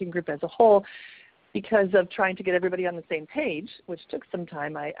the working group as a whole, because of trying to get everybody on the same page, which took some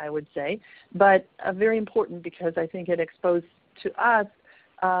time, I would say, but very important because I think it exposed to us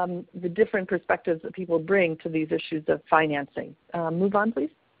the different perspectives that people bring to these issues of financing. Move on, please.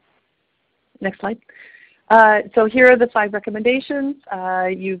 Next slide. So here are the 5 recommendations.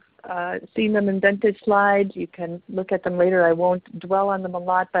 You've seen them in Bente's slide. You can look at them later. I won't dwell on them a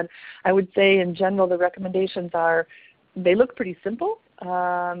lot, but I would say in general the recommendations are, they look pretty simple.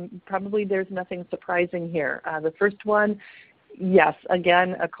 Probably there's nothing surprising here. The first one, yes,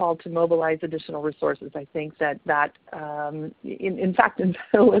 again, a call to mobilize additional resources. I think that in fact, it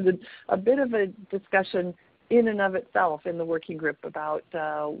was a bit of a discussion in and of itself in the working group about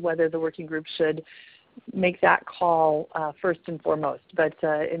whether the working group should make that call first and foremost. But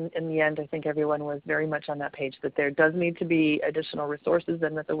in the end, I think everyone was very much on that page that there does need to be additional resources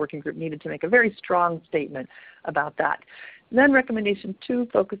and that the working group needed to make a very strong statement about that. Then recommendation 2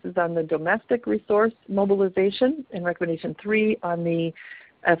 focuses on the domestic resource mobilization, and recommendation 3 on the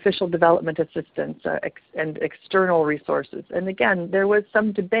official development assistance and external resources. And again, there was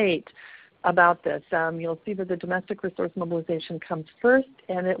some debate about this. You'll see that the domestic resource mobilization comes first,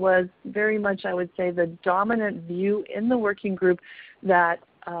 and it was very much, I would say, the dominant view in the working group that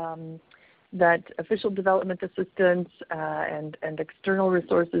that official development assistance and external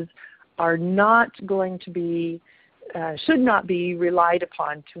resources are not going to be, should not be relied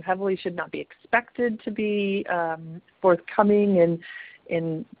upon too heavily, should not be expected to be forthcoming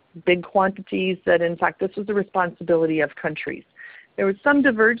in big quantities, that in fact this was the responsibility of countries. There was some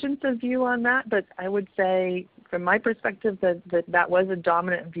divergence of view on that, but I would say from my perspective that was a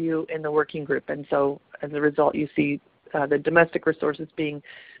dominant view in the working group, and so as a result you see the domestic resources being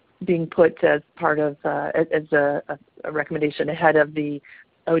put as part of as a recommendation ahead of the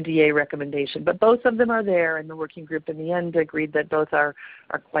ODA recommendation. But both of them are there, and the working group in the end agreed that both are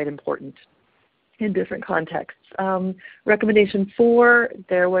quite important in different contexts. Recommendation 4,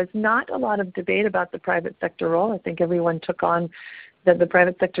 there was not a lot of debate about the private sector role. I think everyone took on that the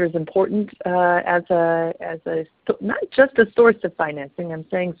private sector is important as a not just a source of financing. I'm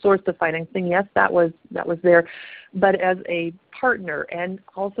saying source of financing. Yes, that was there, but as a partner, and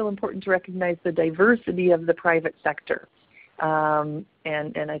also important to recognize the diversity of the private sector. And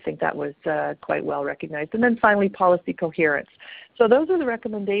I think that was quite well recognized. And then finally, policy coherence. So those are the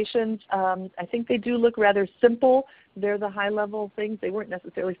recommendations. I think they do look rather simple. They're the high-level things. They weren't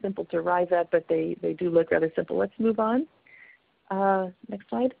necessarily simple to arrive at, but they do look rather simple. Let's move on. Next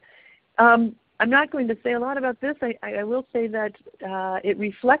slide. I'm not going to say a lot about this. I will say that it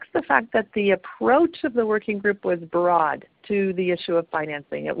reflects the fact that the approach of the working group was broad to the issue of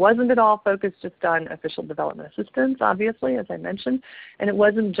financing. It wasn't at all focused just on official development assistance, obviously, as I mentioned, and it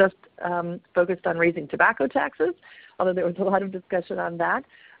wasn't just focused on raising tobacco taxes, although there was a lot of discussion on that.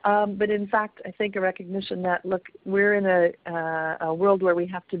 But in fact, I think a recognition that, look, we're in a world where we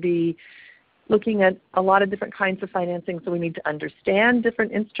have to be looking at a lot of different kinds of financing, so we need to understand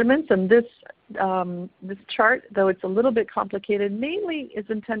different instruments. And this chart, though it's a little bit complicated, mainly is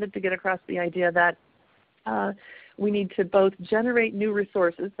intended to get across the idea that we need to both generate new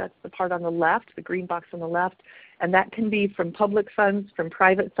resources, that's the part on the left, the green box on the left, and that can be from public funds, from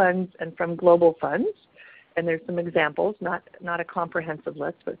private funds, and from global funds. And there's some examples, not a comprehensive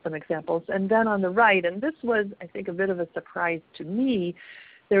list, but some examples. And then on the right, and this was, I think, a bit of a surprise to me,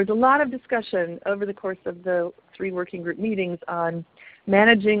 there was a lot of discussion over the course of the 3 working group meetings on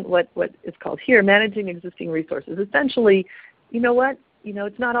managing what is called here, managing existing resources. Essentially, you know what?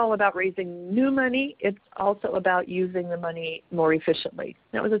 It's not all about raising new money. It's also about using the money more efficiently.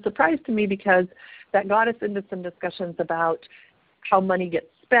 That was a surprise to me because that got us into some discussions about how money gets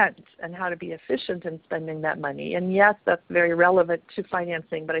spent and how to be efficient in spending that money. And yes, that's very relevant to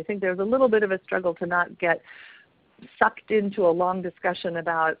financing, but I think there's a little bit of a struggle to not get sucked into a long discussion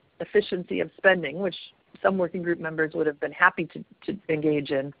about efficiency of spending, which some working group members would have been happy to engage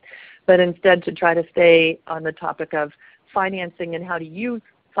in, but instead to try to stay on the topic of financing and how to use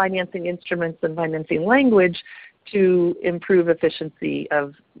financing instruments and financing language to improve efficiency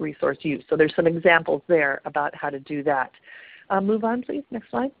of resource use. So there's some examples there about how to do that. Move on, please.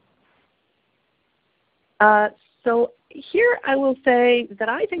 Next slide. So here I will say that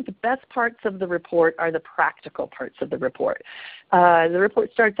I think the best parts of the report are the practical parts of the report. The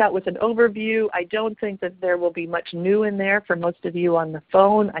report starts out with an overview. I don't think that there will be much new in there for most of you on the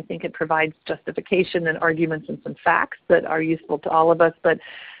phone. I think it provides justification and arguments and some facts that are useful to all of us, but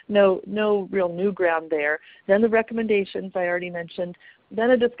no real new ground there. Then the recommendations I already mentioned. Then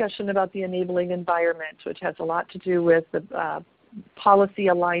a discussion about the enabling environment, which has a lot to do with the policy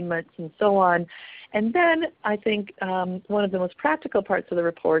alignments and so on. And then I think one of the most practical parts of the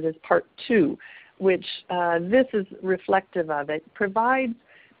report is part 2, which this is reflective of. It provides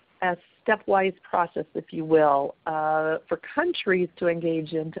a stepwise process, if you will, for countries to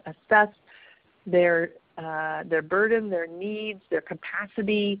engage in to assess their burden, their needs, their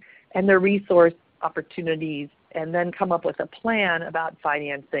capacity, and their resource opportunities, and then come up with a plan about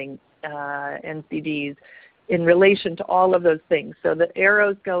financing NCDs in relation to all of those things. So the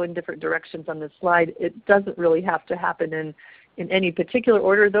arrows go in different directions on this slide. It doesn't really have to happen in any particular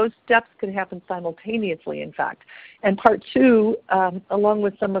order. Those steps can happen simultaneously, in fact. And part 2, along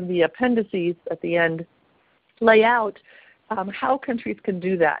with some of the appendices at the end, lay out how countries can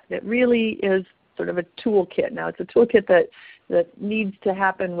do that. It really is sort of a toolkit. Now, it's a toolkit that needs to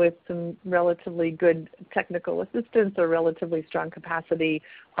happen with some relatively good technical assistance or relatively strong capacity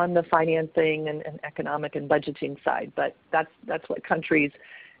on the financing and economic and budgeting side. But that's what countries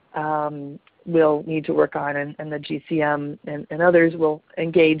will need to work on, and the GCM and others will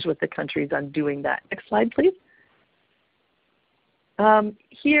engage with the countries on doing that. Next slide, please.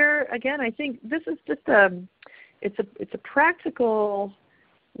 Here, again, I think this is just it's a practical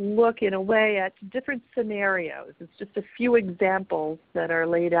look in a way at different scenarios. It's just a few examples that are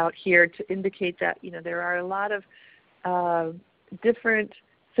laid out here to indicate that, there are a lot of different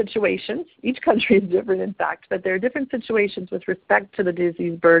situations. Each country is different, in fact, but there are different situations with respect to the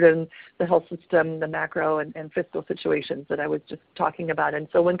disease burden, the health system, the macro and fiscal situations that I was just talking about. And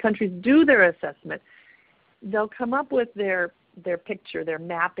so when countries do their assessment, they'll come up with their picture, their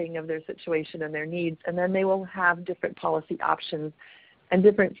mapping of their situation and their needs, and then they will have different policy options and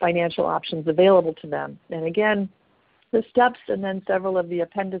different financial options available to them. And again, the steps and then several of the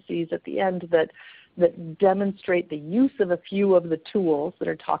appendices at the end that demonstrate the use of a few of the tools that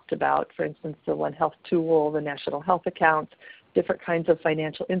are talked about, for instance, the One Health tool, the National Health Accounts, different kinds of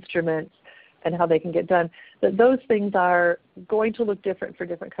financial instruments, and how they can get done, that those things are going to look different for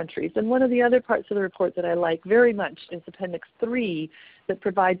different countries. And one of the other parts of the report that I like very much is Appendix 3 that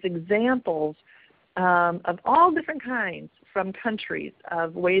provides examples of all different kinds from countries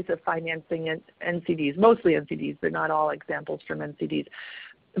of ways of financing NCDs, mostly NCDs, but not all examples from NCDs.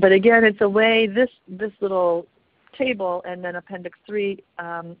 But again, it's a way, this little table and then Appendix 3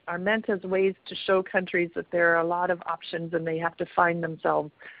 are meant as ways to show countries that there are a lot of options and they have to find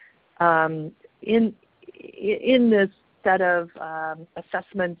themselves in this set of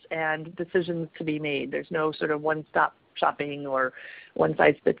assessments and decisions to be made. There's no sort of one-stop shopping or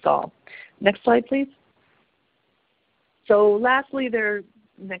one-size-fits-all. Next slide, please. So lastly, there are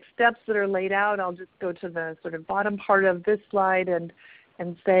next steps that are laid out. I'll just go to the sort of bottom part of this slide and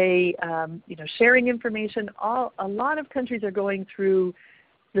say, sharing information. A lot of countries are going through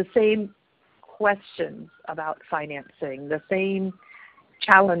the same questions about financing, the same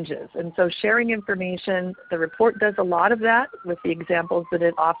challenges. And so sharing information, the report does a lot of that with the examples that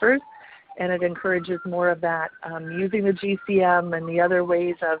it offers, and it encourages more of that using the GCM and the other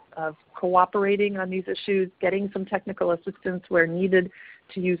ways of cooperating on these issues, getting some technical assistance where needed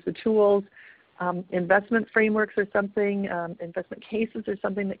to use the tools. Investment frameworks are something, investment cases are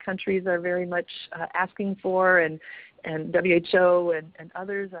something that countries are very much asking for, and WHO and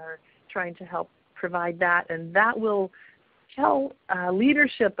others are trying to help provide that. And that will tell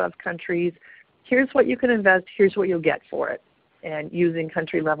leadership of countries, here's what you can invest, here's what you'll get for it, and using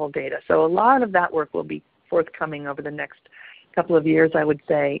country-level data. So a lot of that work will be forthcoming over the next couple of years, I would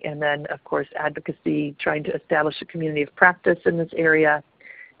say, and then, of course, advocacy, trying to establish a community of practice in this area,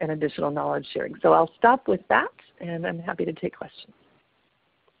 and additional knowledge sharing. So I'll stop with that, and I'm happy to take questions.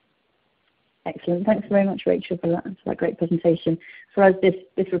 Excellent. Thanks very much, Rachel, for that great presentation. For us, this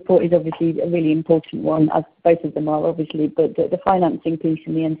report is obviously a really important one, as both of them are, obviously, but the financing piece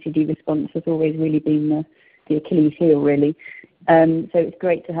and the NCD response has always really been the Achilles heel, really. So it's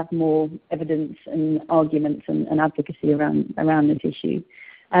great to have more evidence and arguments and advocacy around this issue.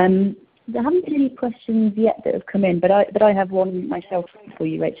 There haven't been any questions yet that have come in, but I have one myself for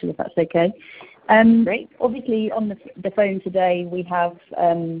you, Rachel, if that's okay. Great. Obviously, on the phone today, we have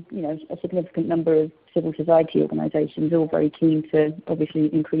a significant number of civil society organisations, all very keen to obviously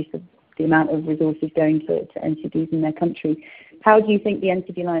increase the amount of resources going to NCDs in their country. How do you think the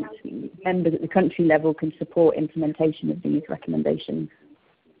NCD Alliance members at the country level can support implementation of these recommendations?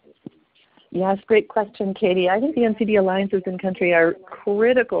 Yes, great question, Katie. I think the NCD Alliances in country are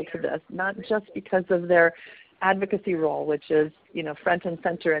critical to this, not just because of their advocacy role, which is, front and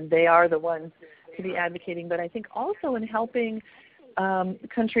center, and they are the ones to be advocating, but I think also in helping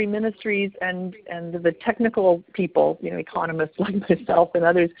country ministries and the technical people, economists like myself and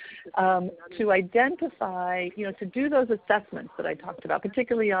others, to identify, to do those assessments that I talked about,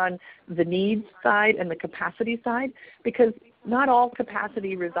 particularly on the needs side and the capacity side, because not all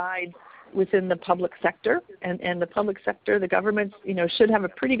capacity resides within the public sector, and the public sector, the governments, should have a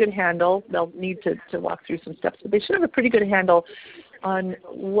pretty good handle. They'll need to walk through some steps, but they should have a pretty good handle on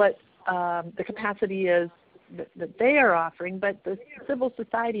what the capacity is that they are offering. But the civil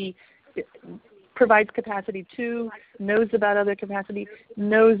society provides capacity too, knows about other capacity,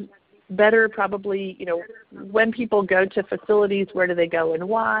 knows better probably, when people go to facilities, where do they go and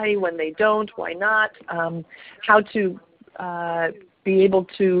why, when they don't, why not, how to be able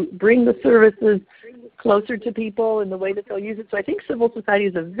to bring the services closer to people in the way that they'll use it. So I think civil society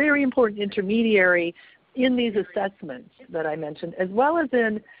is a very important intermediary in these assessments that I mentioned, as well as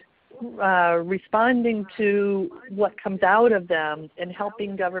in responding to what comes out of them and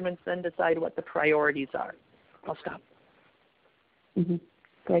helping governments then decide what the priorities are. I'll stop. Mm-hmm.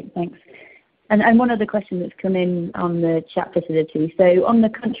 Great, thanks. And one other question that's come in on the chat facility. So on the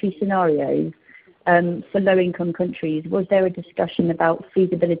country scenarios, for low-income countries, was there a discussion about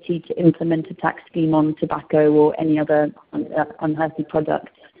feasibility to implement a tax scheme on tobacco or any other unhealthy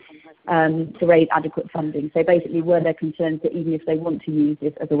products to raise adequate funding? So basically, were there concerns that even if they want to use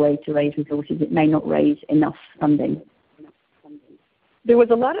this as a way to raise resources, it may not raise enough funding? There was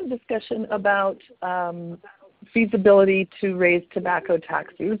a lot of discussion about feasibility to raise tobacco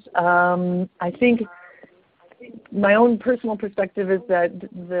taxes. I think my own personal perspective is that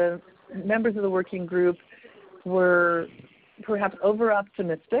the members of the working group were perhaps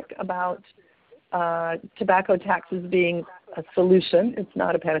over-optimistic about tobacco taxes being a solution. It's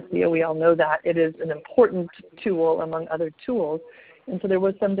not a panacea. We all know that. It is an important tool among other tools. And so there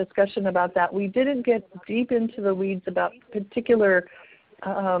was some discussion about that. We didn't get deep into the weeds about particular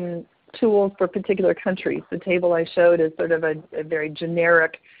tools for particular countries. The table I showed is sort of a very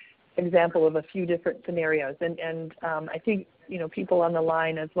generic example of a few different scenarios. And I think, people on the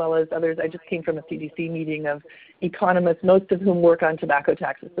line as well as others, I just came from a CDC meeting of economists, most of whom work on tobacco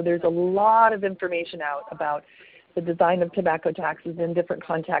taxes. So there's a lot of information out about the design of tobacco taxes in different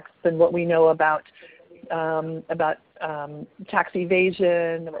contexts and what we know about tax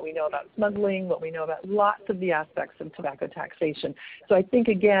evasion, what we know about smuggling, what we know about lots of the aspects of tobacco taxation. So I think,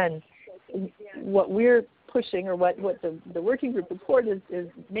 again, what we're pushing, or what the working group report is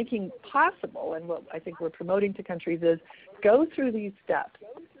making possible, and what I think we're promoting to countries is go through these steps,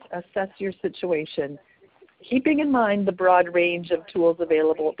 assess your situation, keeping in mind the broad range of tools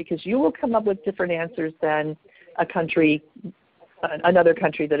available, because you will come up with different answers than another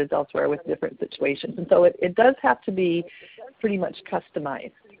country that is elsewhere with different situations. And so it does have to be pretty much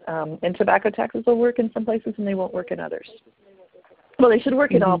customized. And tobacco taxes will work in some places and they won't work in others. Well, they should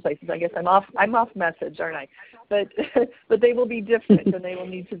work in all places. I guess I'm off message, aren't I? But they will be different, and they will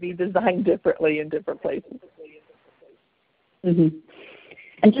need to be designed differently in different places. Mm-hmm.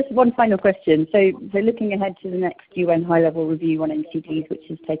 And just one final question. So looking ahead to the next UN high-level review on NCDs,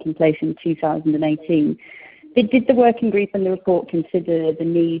 which is taking place in 2018, did the working group and the report consider the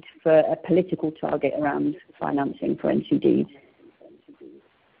need for a political target around financing for NCDs?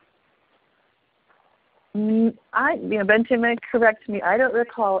 Bente may correct me. I don't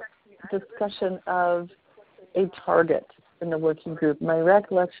recall discussion of a target in the working group. My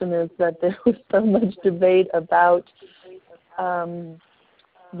recollection is that there was so much debate about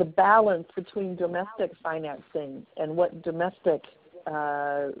the balance between domestic financing and what domestic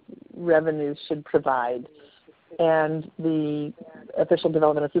revenues should provide, and the official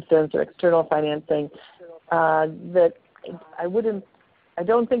development assistance or external financing, that I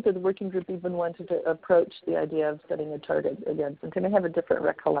don't think that the working group even wanted to approach the idea of setting a target against. And I may have a different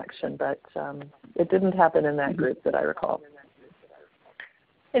recollection, but it didn't happen in that group that I recall.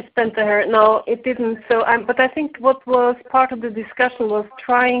 It's Bente here. No, it didn't. So, but I think what was part of the discussion was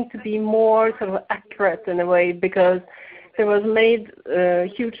trying to be more sort of accurate in a way, because there was made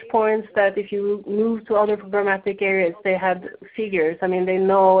huge points that if you move to other programmatic areas, they had figures. I mean, they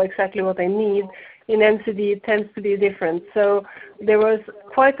know exactly what they need. In NCD, it tends to be different. So there was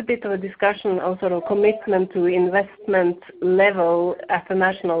quite a bit of a discussion on sort of commitment to investment level at the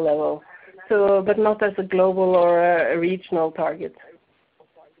national level. So, but not as a global or a regional target.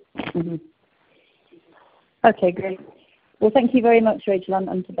 Mm-hmm. Okay, great. Well, thank you very much, Rachel,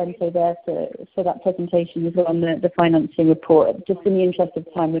 and to Bente there for that presentation as well on the financing report. Just in the interest of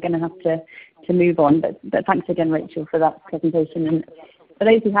time, we're going to have to move on, but thanks again, Rachel, for that presentation. And for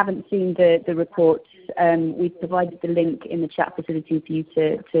those who haven't seen the report, we've provided the link in the chat facility for you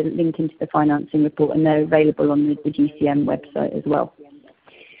to link into the financing report, and they're available on the GCM website as well.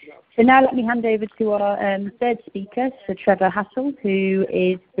 So now let me hand over to our third speaker, Sir Trevor Hassel, who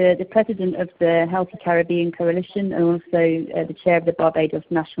is the president of the Healthy Caribbean Coalition and also the chair of the Barbados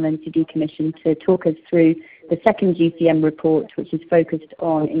National NCD Commission, to talk us through the second GCM report, which is focused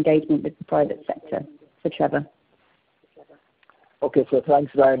on engagement with the private sector. So Trevor. Okay, so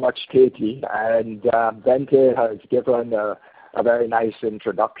thanks very much, Katie. And Bente has given a very nice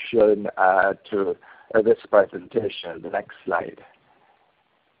introduction to this presentation. The next slide.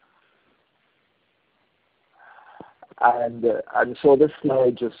 And so this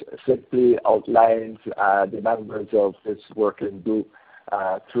slide just simply outlines the members of this working group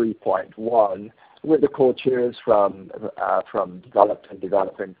 3.1 with the co-chairs from developed and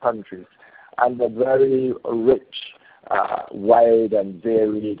developing countries, and a very rich, wide and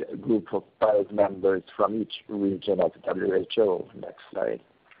varied group of 12 members from each region of the WHO. Next slide.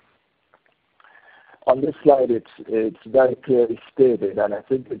 On this slide, it's very clearly stated, and I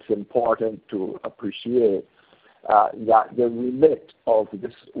think it's important to appreciate that the remit of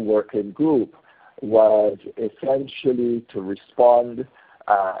this working group was essentially to respond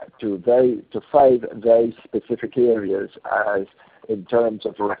to 5 very specific areas as in terms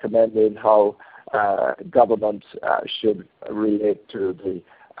of recommending how governments should relate to the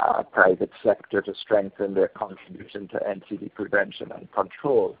private sector to strengthen their contribution to NCD prevention and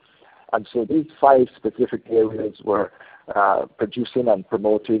control. And so these 5 specific areas were producing and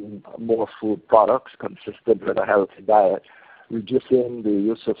promoting more food products consistent with a healthy diet, reducing the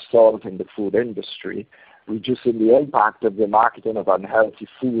use of salt in the food industry, reducing the impact of the marketing of unhealthy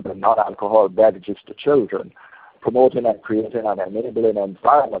food and non-alcohol beverages to children, promoting and creating an enabling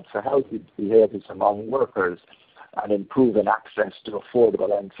environment for healthy behaviors among workers, and improving access to affordable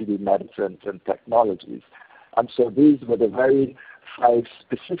NCD medicines and technologies. And so these were the very 5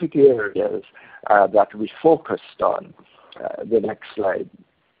 specific areas that we focused on. The next slide.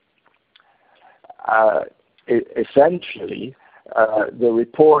 Essentially, the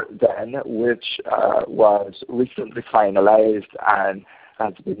report then, which was recently finalized and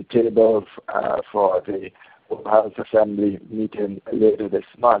has been tabled for the House Assembly meeting later this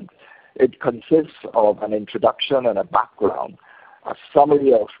month, it consists of an introduction and a background, a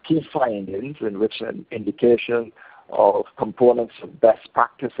summary of key findings in which an indication of components of best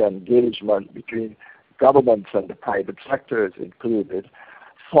practice engagement between governments and the private sector is included,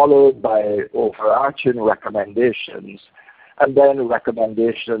 followed by overarching recommendations, and then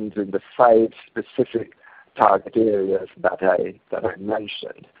recommendations in the 5 specific target areas that I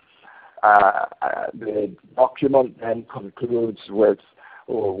mentioned. The document then concludes with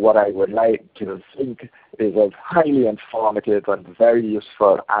what I would like to think is of highly informative and very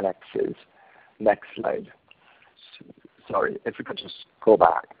useful annexes. Next slide. Sorry, if you could just go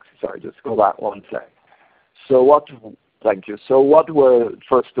back. Sorry, just go back one sec. Thank you. So what were,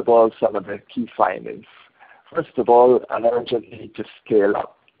 first of all, some of the key findings? First of all, an urgent need to scale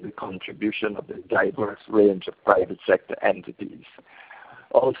up the contribution of the diverse range of private sector entities.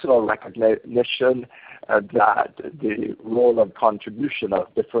 Also a recognition that the role and contribution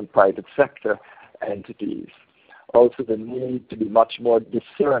of different private sector entities. Also the need to be much more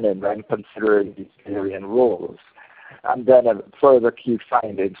discerning when considering these varying roles. And then further key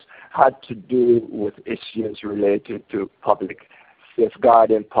findings had to do with issues related to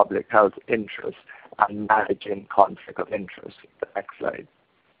safeguarding public health interests and managing conflict of interest. The next slide.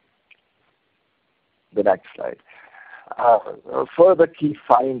 The next slide. Further key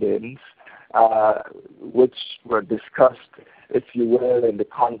findings, which were discussed, if you will, in the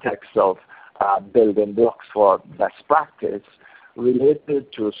context of building blocks for best practice,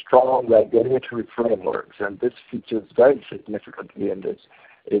 related to strong regulatory frameworks, and this features very significantly in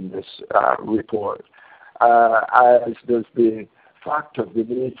this report, as there's the fact of the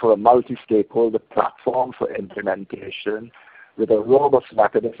need for a multi-stakeholder platform for implementation with a robust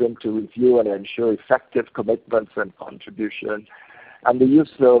mechanism to review and ensure effective commitments and contribution, and the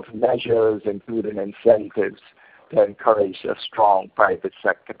use of measures including incentives to encourage a strong private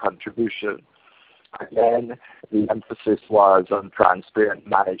sector contribution. Again, the emphasis was on transparent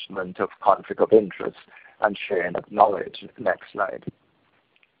management of conflict of interest and sharing of knowledge. Next slide.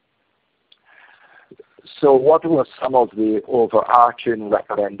 So what were some of the overarching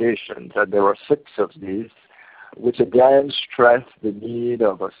recommendations? And there were 6 of these, which again stressed the need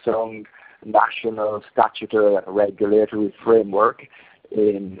of a strong national statutory and regulatory framework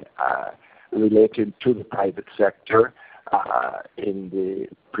in related to the private sector in the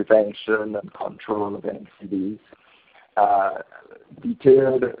prevention and control of NCDs.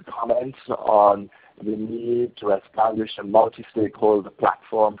 Detailed comments on the need to establish a multi-stakeholder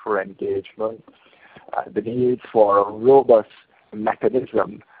platform for engagement, the need for a robust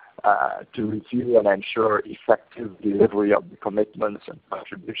mechanism to review and ensure effective delivery of the commitments and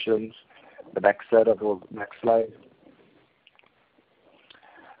contributions. The next slide.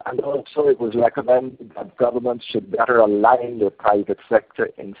 And also it was recommended that governments should better align their private sector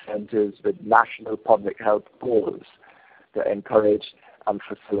incentives with national public health goals to encourage and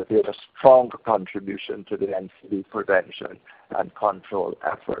facilitate a stronger contribution to the NCD prevention and control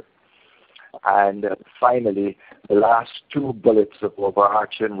effort. And finally, the last 2 bullets of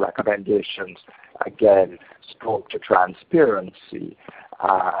overarching recommendations, again, spoke to transparency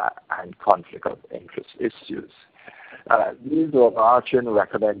and conflict of interest issues. These overarching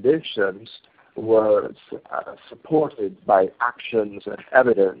recommendations were supported by actions and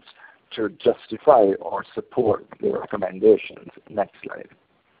evidence to justify or support the recommendations. Next slide.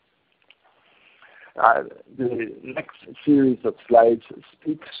 The next series of slides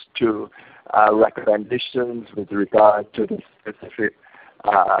speaks to recommendations with regard to the specific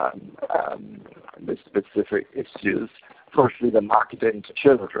the specific issues. Firstly, the marketing to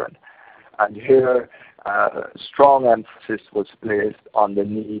children. And here, strong emphasis was placed on the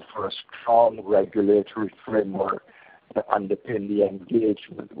need for a strong regulatory framework to underpin the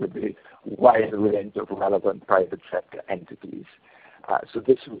engagement with the wide range of relevant private sector entities. So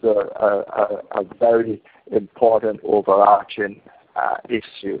this was a very important overarching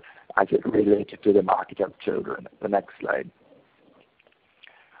issue as it related to the market of children. The next slide.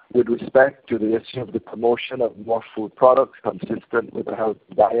 With respect to the issue of the promotion of more food products consistent with a healthy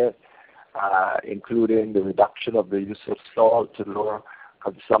diet, including the reduction of the use of salt to lower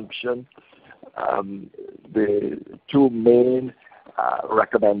consumption, the two main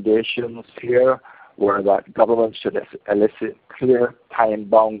recommendations here were that government should elicit clear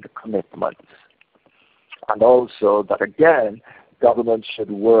time-bound commitments, and also that, again, government should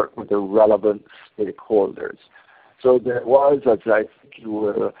work with the relevant stakeholders. So there was, as I think you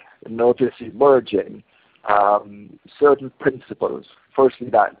will notice emerging, certain principles. Firstly,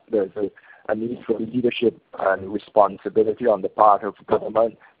 that there's a need for leadership and responsibility on the part of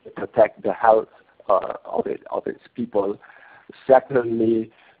government to protect the health of its people.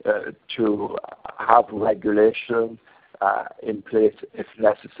 Secondly, to have regulation in place if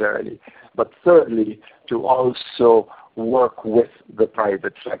necessary. But thirdly, to also work with the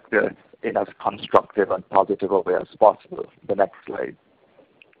private sector in as constructive and positive a way as possible. The next slide.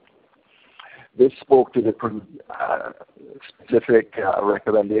 This spoke to the specific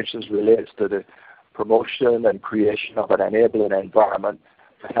recommendations related to the promotion and creation of an enabling environment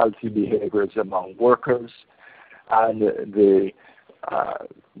for healthy behaviors among workers. And the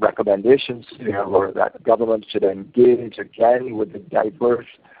recommendations here were that government should engage again with the diverse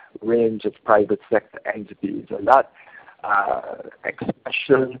range of private sector entities. And that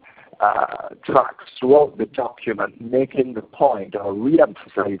expression tracks throughout the document, making the point or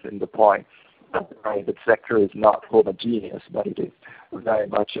re-emphasizing the point that the private sector is not homogeneous, but it is very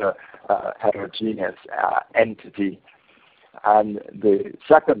much a heterogeneous entity. And the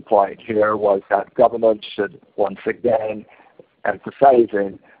second point here was that government should once again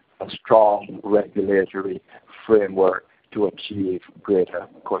emphasizing a strong regulatory framework to achieve greater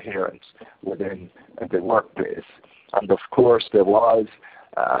coherence within the workplace. And of course, there was,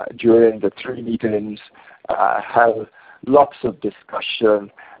 during the three meetings, held lots of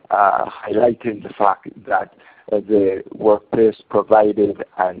discussion highlighting the fact that the workplace provided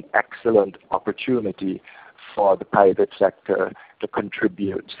an excellent opportunity for the private sector to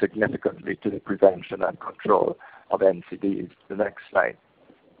contribute significantly to the prevention and control of NCDs. The next slide.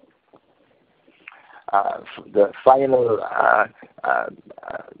 The final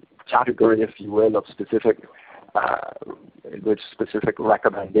category, if you will, of specific, in which specific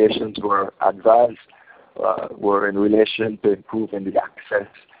recommendations were advanced, were in relation to improving the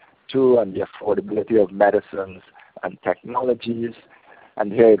access to and the affordability of medicines and technologies.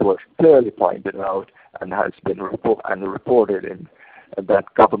 And here it was clearly pointed out and has been reported in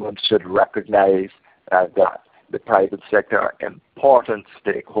that government should recognize that the private sector are important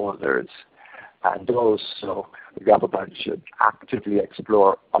stakeholders, and also the government should actively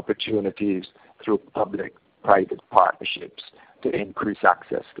explore opportunities through public-private partnerships to increase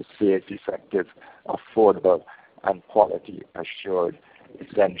access to safe, effective, affordable, and quality-assured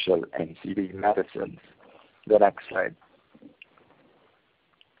essential NCD medicines. The next slide.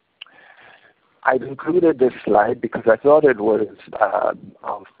 I've included this slide because I thought it was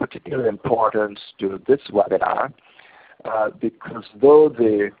of particular importance to this webinar because though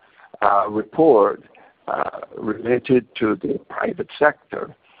the report related to the private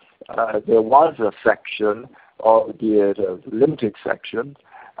sector, there was a section, albeit a limited section,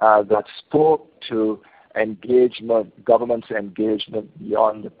 that spoke to engagement, government's engagement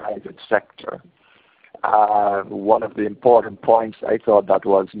beyond the private sector. One of the important points I thought that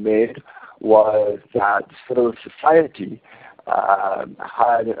was made was that civil society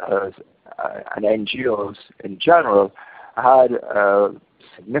had, and NGOs in general, had a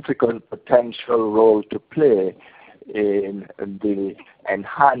significant potential role to play in the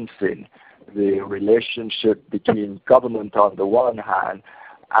enhancing the relationship between government on the one hand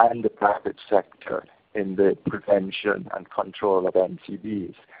and the private sector in the prevention and control of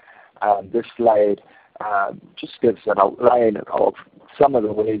NCDs. This slide just gives an outline of some of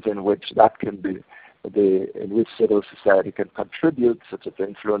the ways in which that can be, in which civil society can contribute, such as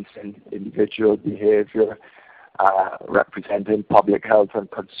influencing individual behavior, representing public health and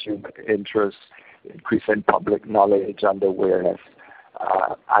consumer interests, increasing public knowledge and awareness,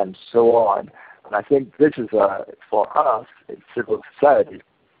 and so on. And I think this is, for us in civil society,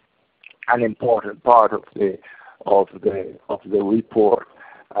 an important part of the report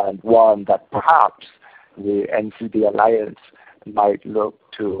and one that perhaps the NCD Alliance might look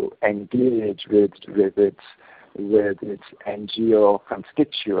to engage with its NGO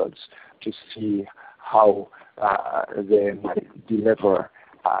constituents to see how they might deliver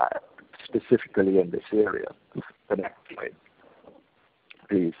specifically in this area. The next slide,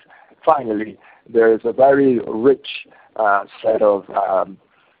 please. Finally, there is a very rich set of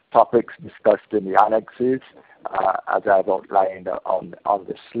topics discussed in the annexes, as I've outlined on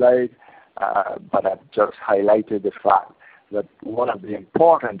the slide, but I've just highlighted the fact that one of the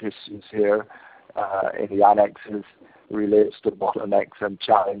important issues here in the annexes relates to bottlenecks and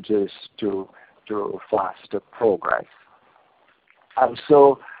challenges to faster progress. And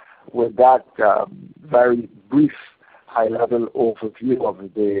so with that very brief high-level overview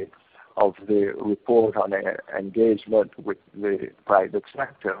of the report on engagement with the private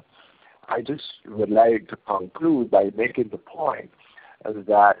sector, I just would like to conclude by making the point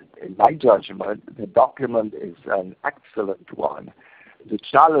that, in my judgment, the document is an excellent one. The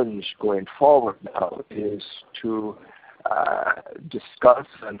challenge going forward now is to discuss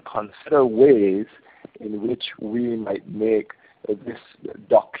and consider ways in which we might make this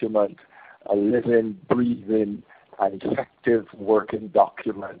document a living, breathing, and effective working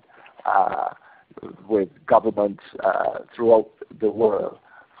document with governments throughout the world,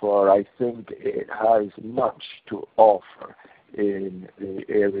 for I think it has much to offer in the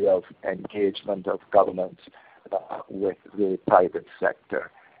area of engagement of governments with the private sector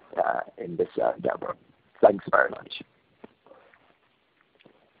in this endeavor. Thanks very much.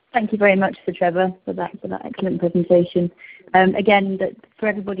 Thank you very much, Sir Trevor, for that excellent presentation. Again, for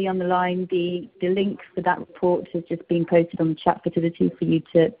everybody on the line, the link for that report has just been posted on the chat facility for you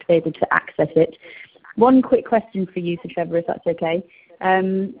to be able to access it. One quick question for you, Sir Trevor, if that's okay.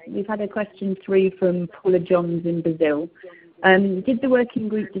 We've had a question through from Paula Johns in Brazil. Did the working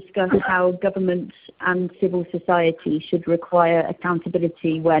group discuss how government and civil society should require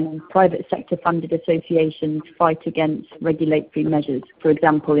accountability when private sector funded associations fight against regulatory measures, for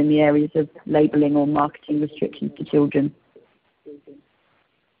example, in the areas of labelling or marketing restrictions to children?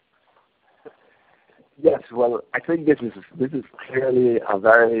 Yes, well, I think this is clearly a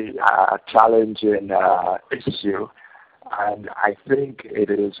very challenging issue, and I think it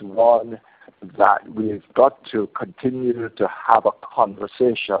is one that we've got to continue to have a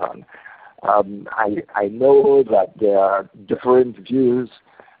conversation. I know that there are different views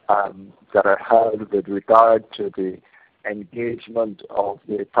that are held with regard to the engagement of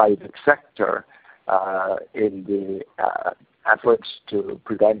the private sector in the efforts to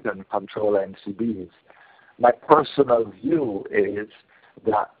prevent and control NCDs. My personal view is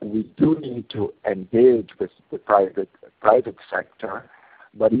that we do need to engage with the private sector,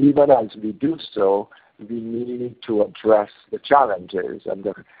 but even as we do so, we need to address the challenges. And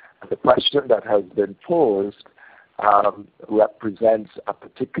the question that has been posed represents a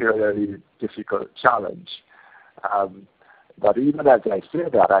particularly difficult challenge. But even as I say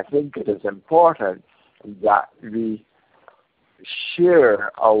that, I think it is important that we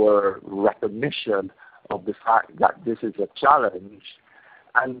share our recognition of the fact that this is a challenge,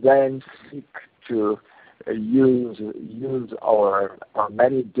 and then seek to use our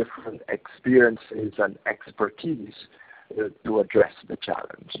many different experiences and expertise to address the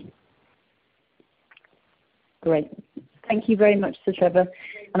challenge. Great. Thank you very much, Sir Trevor.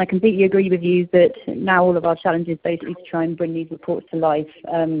 And I completely agree with you that now all of our challenge is basically to try and bring these reports to life.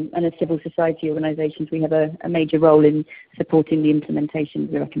 And as civil society organisations, we have a major role in supporting the implementation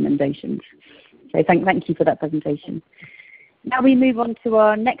of the recommendations. So thank you for that presentation. Now we move on to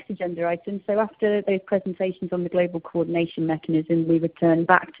our next agenda item. So after those presentations on the global coordination mechanism, we return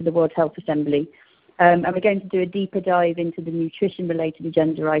back to the World Health Assembly. And we're going to do a deeper dive into the nutrition-related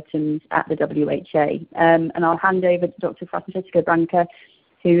agenda items at the WHO. And I'll hand over to Dr. Francesco Branca,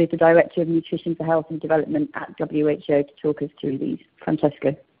 who is the Director of Nutrition for Health and Development at WHO, to talk us through these.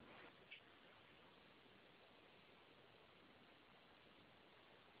 Francesco.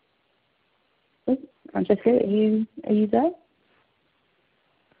 Francesco, are you there?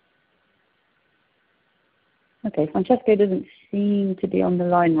 Okay, Francesco doesn't seem to be on the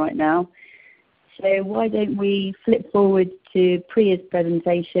line right now. So why don't we flip forward to Priya's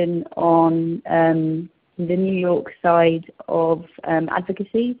presentation on the New York side of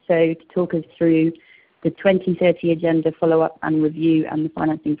advocacy, so to talk us through the 2030 Agenda follow-up and review and the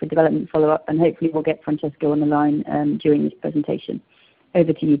Financing for Development follow-up, and hopefully we'll get Francesco on the line during this presentation.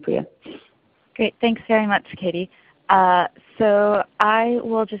 Over to you, Priya. Great, thanks very much, Katie. So I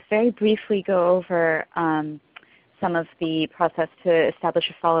will just very briefly go over some of the process to establish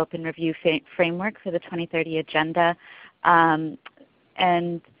a follow-up and review framework for the 2030 Agenda.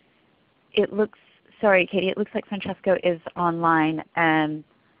 and it looks, sorry Katie, it looks like Francesco is online,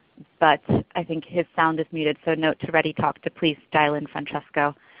 but I think his sound is muted, so note to Ready Talk to please dial in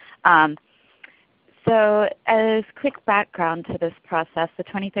Francesco. So as quick background to this process, the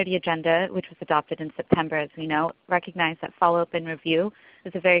 2030 Agenda, which was adopted in September, as we know, recognized that follow-up and review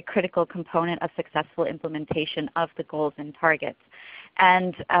is a very critical component of successful implementation of the goals and targets.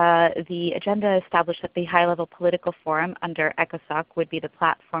 And the agenda established that the high-level political forum under ECOSOC would be the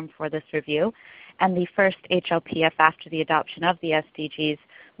platform for this review. And the first HLPF after the adoption of the SDGs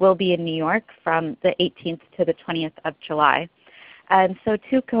will be in New York from the 18th to the 20th of July. And so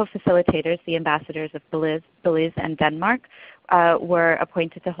two co-facilitators, the ambassadors of Belize and Denmark, were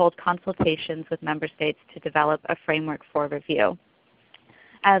appointed to hold consultations with member states to develop a framework for review.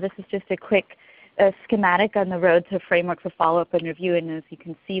 This is just a quick schematic on the road to framework for follow-up and review, and as you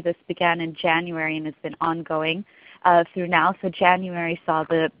can see, this began in January and has been ongoing through now. So January saw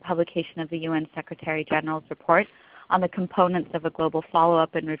the publication of the UN Secretary General's report on the components of a global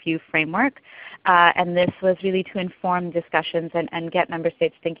follow-up and review framework. And this was really to inform discussions and get member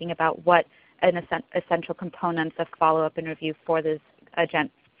states thinking about what an essential components of follow-up and review for the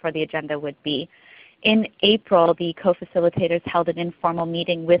agenda would be. In April, the co-facilitators held an informal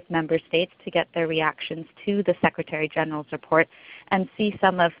meeting with member states to get their reactions to the Secretary General's report and see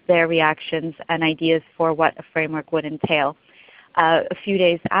some of their reactions and ideas for what a framework would entail. A few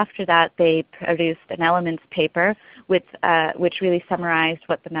days after that, they produced an elements paper which really summarized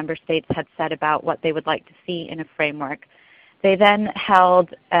what the member states had said about what they would like to see in a framework. They then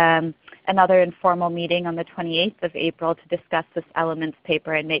held another informal meeting on the 28th of April to discuss this elements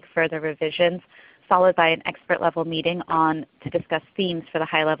paper and make further revisions, followed by an expert-level meeting to discuss themes for the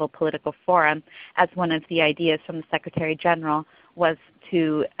high-level political forum, as one of the ideas from the Secretary General was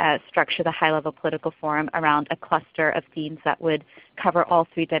to structure the high-level political forum around a cluster of themes that would cover all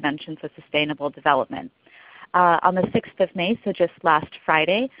three dimensions of sustainable development. On the 6th of May, so just last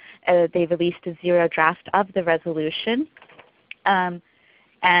Friday, they released a zero draft of the resolution,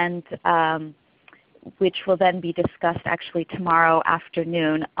 which will then be discussed actually tomorrow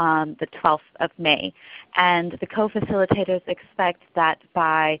afternoon on the 12th of May. And the co-facilitators expect that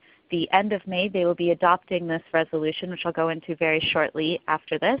by the end of May they will be adopting this resolution, which I'll go into very shortly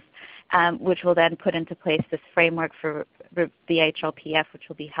after this, which will then put into place this framework for the HLPF, which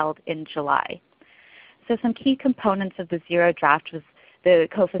will be held in July. So some key components of the zero draft was the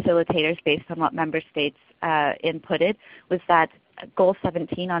co-facilitators, based on what member states inputted, was that Goal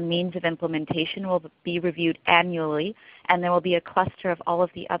 17 on means of implementation will be reviewed annually, and there will be a cluster of all of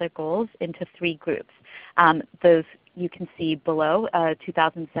the other goals into three groups. Those you can see below,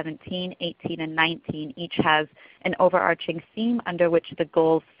 2017, 18, and 19, each has an overarching theme under which the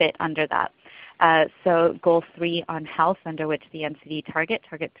goals fit under that. So Goal 3 on health, under which the NCD target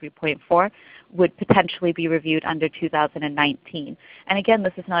 3.4, would potentially be reviewed under 2019. And again,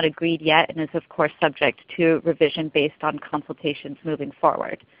 this is not agreed yet and is of course subject to revision based on consultations moving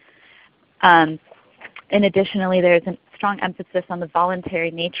forward. And additionally, there is a strong emphasis on the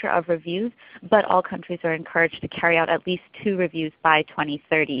voluntary nature of reviews, but all countries are encouraged to carry out at least 2 reviews by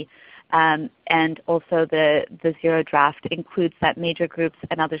 2030. And also the zero draft includes that major groups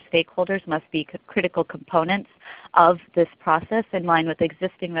and other stakeholders must be critical components of this process in line with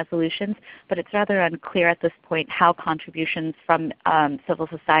existing resolutions, but it's rather unclear at this point how contributions from civil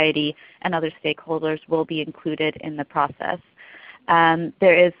society and other stakeholders will be included in the process.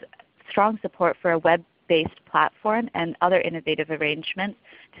 There is strong support for a web-based platform and other innovative arrangements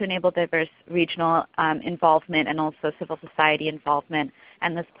to enable diverse regional involvement and also civil society involvement.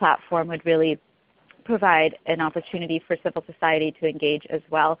 And this platform would really provide an opportunity for civil society to engage as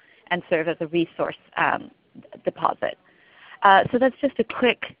well and serve as a resource deposit. So that's just a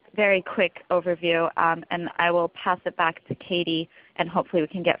very quick overview, and I will pass it back to Katie, and hopefully we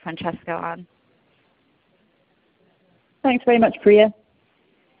can get Francesco on. Thanks very much, Priya.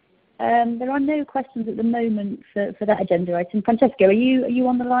 There are no questions at the moment for that agenda item. Francesco, are you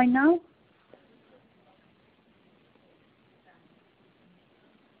on the line now?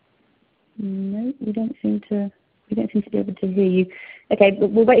 No, we don't seem to be able to hear you. Okay,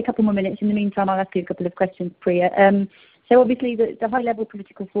 we'll wait a couple more minutes. In the meantime, I'll ask you a couple of questions, Priya. So obviously the high-level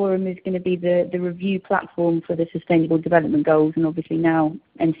political forum is going to be the review platform for the Sustainable Development Goals, and obviously now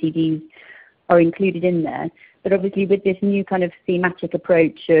NCDs are included in there. But obviously with this new kind of thematic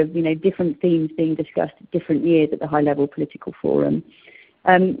approach of different themes being discussed at different years at the high-level political forum,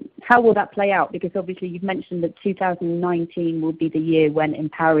 how will that play out? Because obviously you've mentioned that 2019 will be the year when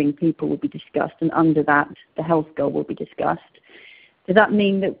empowering people will be discussed, and under that the health goal will be discussed. Does that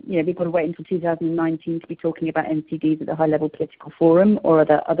mean that we've got to wait until 2019 to be talking about NCDs at the high-level political forum, or are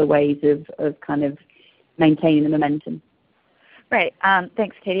there other ways of kind of maintaining the momentum? Right.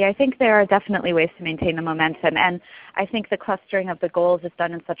 Thanks, Katie. I think there are definitely ways to maintain the momentum, and I think the clustering of the goals is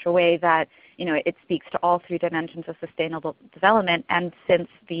done in such a way that it speaks to all three dimensions of sustainable development. And since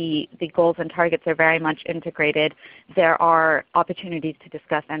the goals and targets are very much integrated, there are opportunities to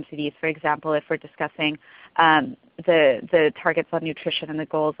discuss NCDs. For example, if we're discussing the targets on nutrition and the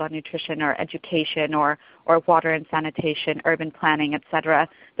goals on nutrition or education or water and sanitation, urban planning, etc.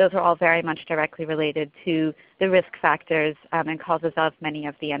 Those are all very much directly related to the risk factors and causes of many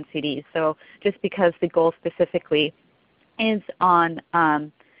of the NCDs. So just because the goal specifically is on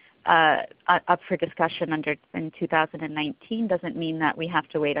up for discussion in 2019 doesn't mean that we have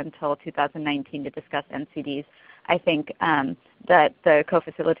to wait until 2019 to discuss NCDs. I think that the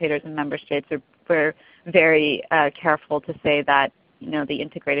co-facilitators and member states were very careful to say that the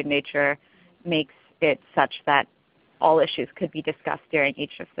integrated nature makes it such that all issues could be discussed during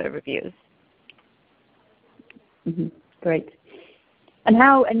each of the reviews. Mm-hmm. Great.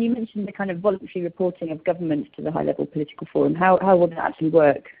 And you mentioned the kind of voluntary reporting of governments to the high-level political forum. How will that actually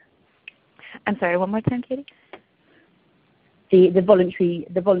work? I'm sorry, one more time, Katie? The voluntary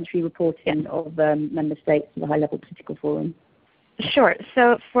reporting of member states to the high-level political forum. Sure.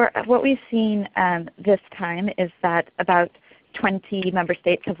 So for what we've seen this time is that about 20 member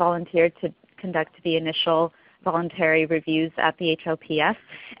states have volunteered to conduct the initial voluntary reviews at the HLPF,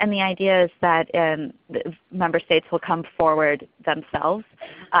 and the idea is that member states will come forward themselves.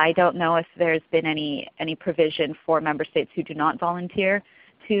 I don't know if there's been any provision for member states who do not volunteer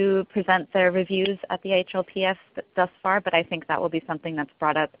to present their reviews at the HLPF thus far, but I think that will be something that's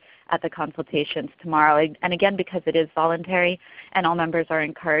brought up at the consultations tomorrow. And again, because it is voluntary and all members are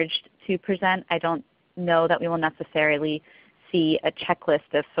encouraged to present, I don't know that we will necessarily see a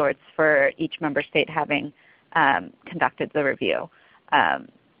checklist of sorts for each member state having conducted the review.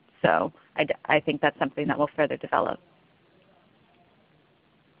 So I think that's something that will further develop.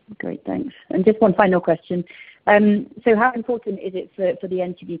 Great, thanks. And just one final question. So how important is it for the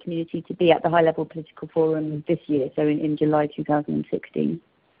NCD community to be at the high-level political forum this year, so in July 2016?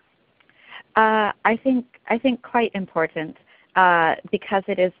 I think quite important because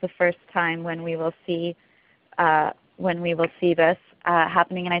it is the first time when we will see this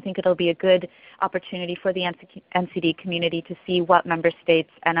happening, and I think it'll be a good opportunity for the NCD community to see what member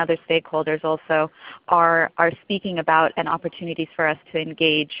states and other stakeholders also are speaking about, and opportunities for us to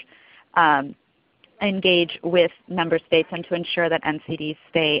engage with member states and to ensure that NCDs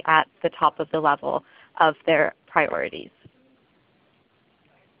stay at the top of the level of their priorities.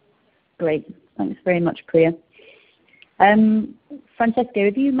 Great. Thanks very much, Priya. Francesco,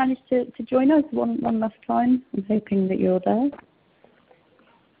 have you managed to join us one last time? I'm hoping that you're there.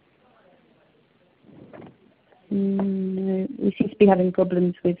 No, we seem to be having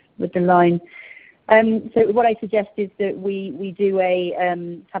problems with the line. So what I suggest is that we do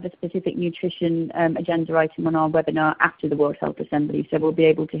have a specific nutrition agenda item on our webinar after the World Health Assembly, so we'll be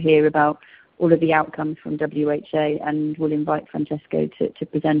able to hear about all of the outcomes from WHA, and we'll invite Francesco to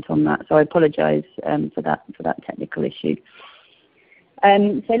present on that. So I apologise for that technical issue.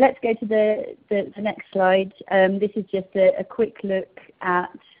 So let's go to the next slide. This is just a quick look at.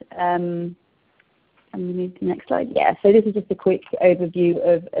 And we move to the next slide. Yeah, so this is just a quick overview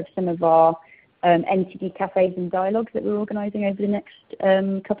of some of our NCD cafes and dialogues that we're organising over the next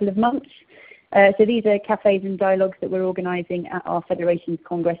couple of months. So these are cafes and dialogues that we're organising at our federation's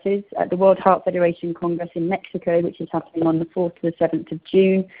congresses. At the World Heart Federation Congress in Mexico, which is happening on the 4th to the 7th of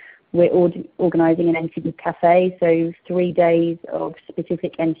June, we're organising an NCD cafe, so 3 days of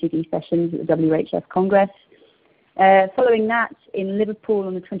specific NCD sessions at the WHF Congress. Following that, in Liverpool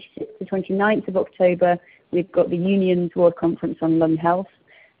on the 26th to 29th of October, we've got the Union's World Conference on Lung Health,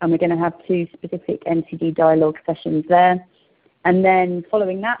 and we're going to have 2 specific NCD dialogue sessions there. And then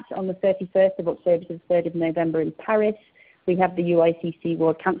following that, on the 31st of October to the 3rd of November in Paris, we have the UICC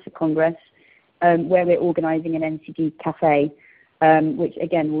World Cancer Congress, where we're organising an NCD cafe, which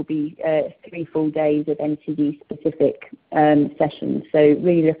again will be 3 full days of NCD-specific sessions. So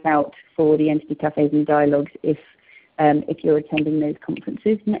really look out for the NCD cafes and dialogues if you're attending those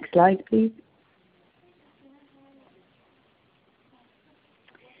conferences. Next slide, please.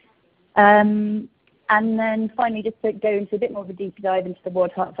 And then finally, just to go into a bit more of a deeper dive into the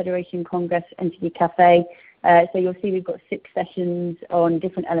World Heart Federation Congress NCD Cafe. So you'll see we've got 6 sessions on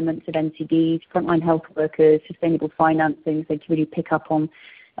different elements of NCDs, frontline health workers, sustainable financing, so to really pick up on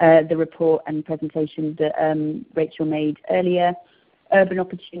the report and presentation that Rachel made earlier. urban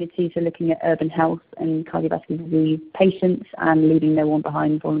opportunities, so looking at urban health and cardiovascular disease patients and leaving no one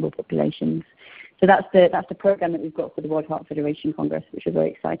behind, vulnerable populations. So that's the program that we've got for the World Heart Federation Congress, which we're very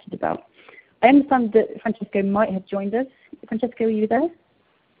excited about. I understand that Francesco might have joined us. Francesco, are you there?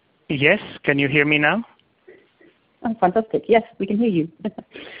 Yes. Can you hear me now? Oh, fantastic. Yes, we can hear you.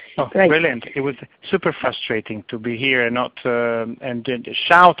 Oh, great. Brilliant. It was super frustrating to be here and not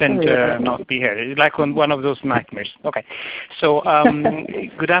shout and not be here. It's like one of those nightmares. Okay. So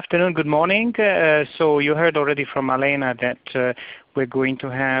good afternoon, good morning. So you heard already from Alena that we're going to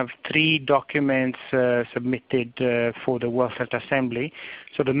have 3 documents submitted for the World Health Assembly.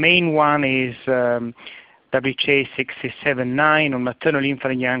 So the main one is WHA 679 on maternal,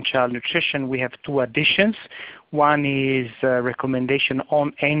 infant, and young child nutrition. We have 2 additions. One is a recommendation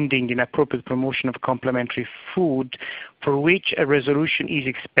on ending inappropriate promotion of complementary food, for which a resolution is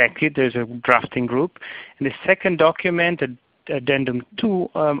expected. There's a drafting group. And the second document, Addendum 2,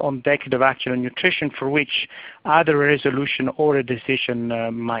 on decade of action on nutrition, for which either a resolution or a decision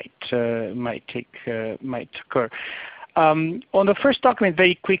might occur. On the first document,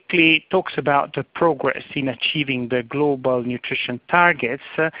 very quickly talks about the progress in achieving the global nutrition targets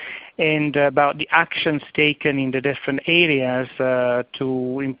and about the actions taken in the different areas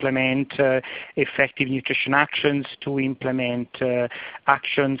to implement effective nutrition actions, to implement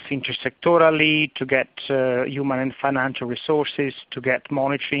actions intersectorally, to get human and financial resources, to get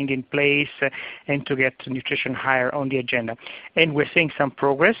monitoring in place, and to get nutrition higher on the agenda. And we're seeing some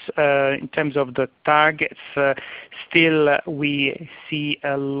progress in terms of the targets. Still, we see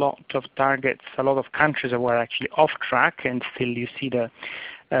a lot of targets, a lot of countries that were actually off track, and still you see the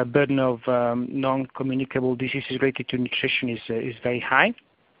burden of non-communicable diseases related to nutrition is very high.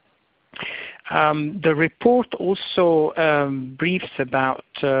 The report also briefs about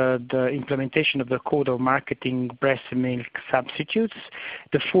the implementation of the Code of Marketing Breast Milk Substitutes.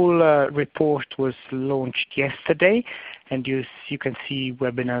 The full report was launched yesterday, and you can see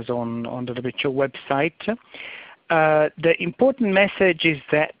webinars on the WHO website. The important message is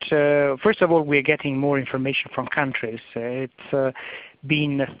that, first of all, we're getting more information from countries. It's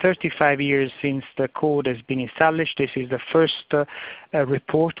been 35 years since the code has been established. This is the first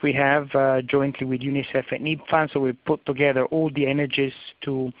report we have jointly with UNICEF and IPFAN, so we put together all the energies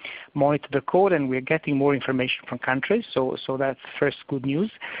to monitor the code, and we're getting more information from countries, so that's first good news.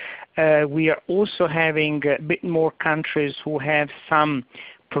 We are also having a bit more countries who have some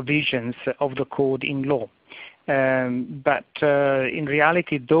provisions of the code in law. But in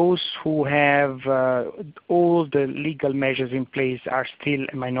reality, those who have all the legal measures in place are still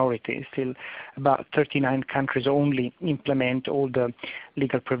a minority. Still about 39 countries only implement all the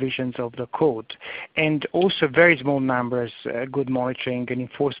legal provisions of the code. And also very small numbers, good monitoring and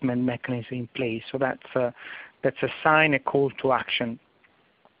enforcement mechanism in place. So that's a sign, a call to action.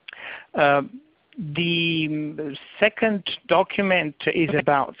 The second document is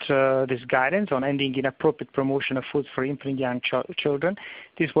about this guidance on ending inappropriate promotion of foods for infant and young children.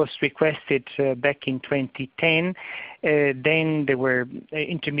 This was requested back in 2010. Then there were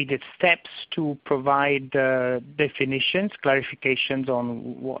intermediate steps to provide definitions, clarifications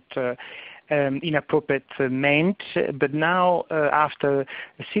on what inappropriate meant, but now after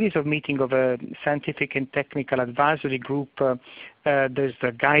a series of meetings of a scientific and technical advisory group, there's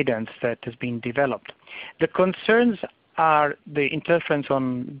the guidance that has been developed. The concerns are the interference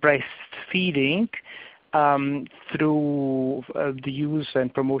on breastfeeding through the use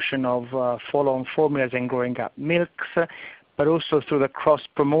and promotion of follow-on formulas and growing up milks, but also through the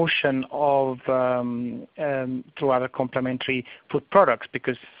cross-promotion of through other complementary food products,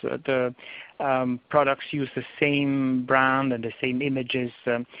 because the products use the same brand and the same images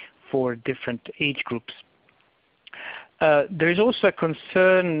for different age groups. There is also a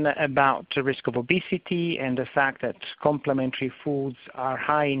concern about the risk of obesity and the fact that complementary foods are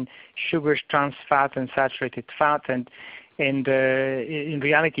high in sugars, trans fat, and saturated fat, and in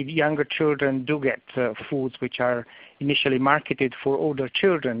reality, younger children do get foods which are initially marketed for older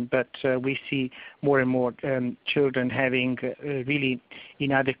children, but we see more and more children having really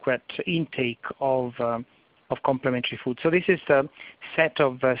inadequate intake of complementary food. So this is a set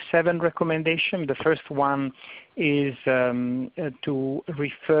of 7 recommendations. The first one is to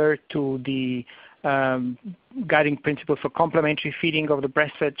refer to the guiding principle for complementary feeding of the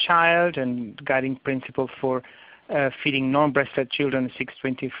breastfed child and guiding principle for feeding non-breastfed children 6 to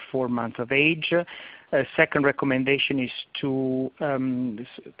 24 months of age. Second recommendation is to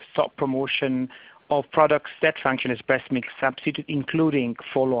stop promotion of products that function as breast milk substitute, including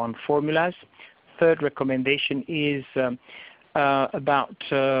follow-on formulas. Third recommendation is about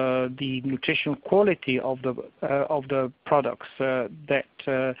the nutrition quality of the products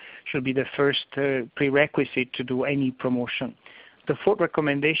that should be the first prerequisite to do any promotion. The fourth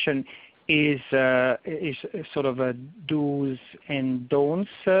recommendation is sort of a do's and don'ts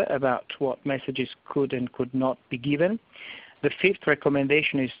about what messages could and could not be given. The fifth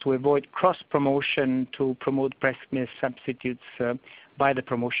recommendation is to avoid cross-promotion to promote breast milk substitutes by the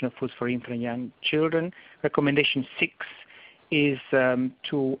promotion of foods for infant and young children. Recommendation 6 is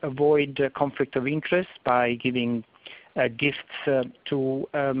to avoid conflict of interest by giving gifts to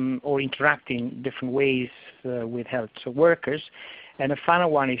or interacting different ways with health workers. And the final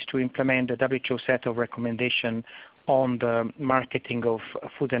one is to implement the WHO set of recommendations on the marketing of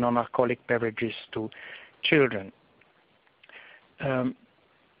food and non-alcoholic beverages to children.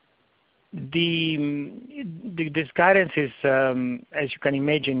 This guidance is, as you can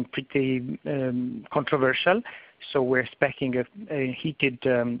imagine, pretty controversial, so we're expecting a heated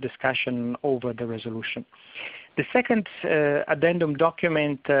discussion over the resolution. The second addendum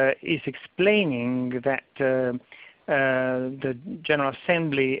document is explaining that the General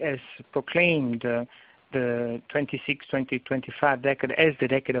Assembly has proclaimed the 26-2025 decade as the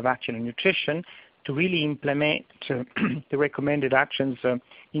decade of action in nutrition to really implement the recommended actions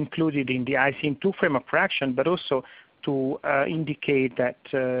included in the ICM2 framework for action, but also to indicate that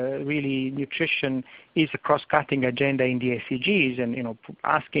really nutrition is a cross-cutting agenda in the SDGs, and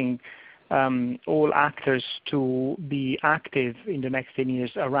asking all actors to be active in the next 10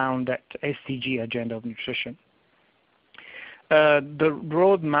 years around that SDG agenda of nutrition. The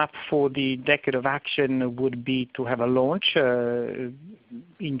roadmap for the Decade of Action would be to have a launch in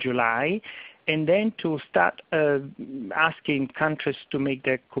July, and then to start asking countries to make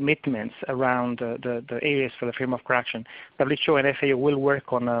their commitments around the areas for the framework for action. WHO and FAO will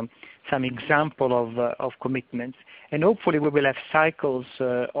work on some example of commitments, and hopefully we will have cycles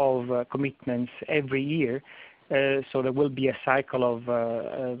of commitments every year. So there will be a cycle of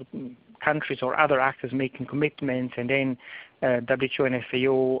countries or other actors making commitments, and then WHO and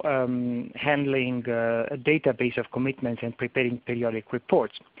FAO handling a database of commitments and preparing periodic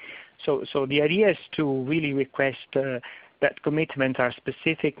reports. So the idea is to really request that commitments are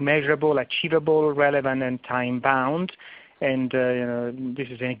specific, measurable, achievable, relevant, and time-bound. And this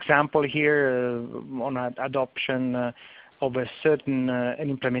is an example here on adoption of a certain an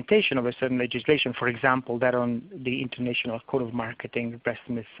implementation of a certain legislation, for example, that on the International Code of Marketing breast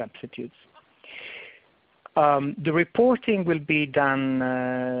milk substitutes. The reporting will be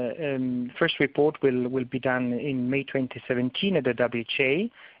done, first report will be done in May 2017 at the WHA,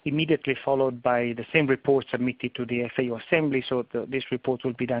 immediately followed by the same report submitted to the FAO Assembly, so this report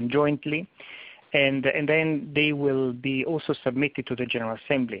will be done jointly. And then they will be also submitted to the General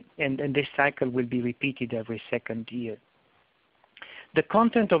Assembly, and this cycle will be repeated every second year. The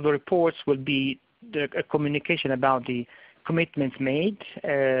content of the reports will be a communication about the commitments made,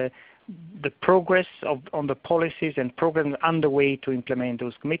 the progress on the policies and programs underway to implement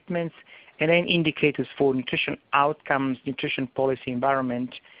those commitments, and then indicators for nutrition outcomes, nutrition policy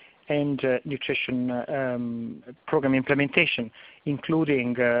environment, and nutrition program implementation,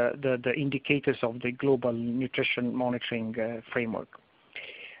 including the indicators of the global nutrition monitoring framework.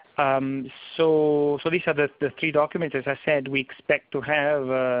 So these are the three documents. As I said, we expect to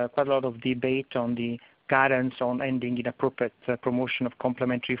have quite a lot of debate on the guidance on ending inappropriate promotion of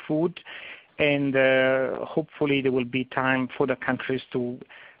complementary food, and hopefully there will be time for the countries to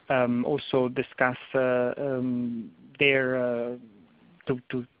also discuss their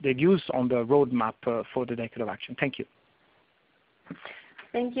views on the roadmap for the Decade of Action. Thank you.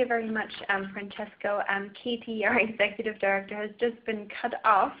 Thank you very much, Francesco. Katie, our Executive Director, has just been cut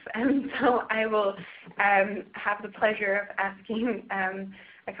off, and so I will have the pleasure of asking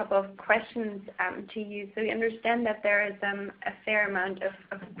a couple of questions to you. So we understand that there is a fair amount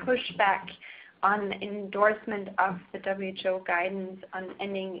of pushback on endorsement of the WHO guidance on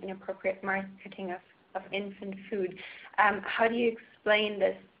ending inappropriate marketing of infant food. How do you explain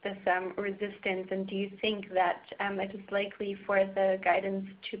this resistance, and do you think that it is likely for the guidance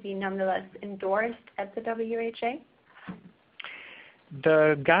to be nonetheless endorsed at the WHO?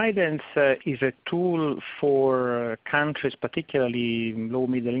 The guidance is a tool for countries, particularly low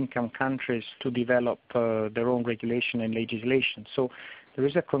middle income countries, to develop their own regulation and legislation. So there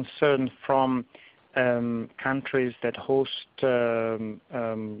is a concern from countries that host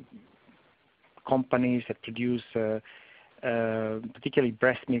companies that produce particularly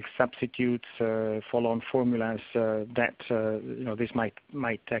breast milk substitutes, follow-on formulas, that this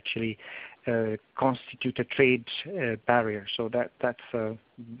might actually constitute a trade barrier. So that's a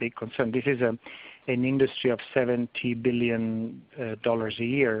big concern. This is an industry of $70 billion a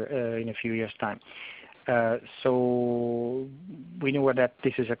year in a few years' time. So we know that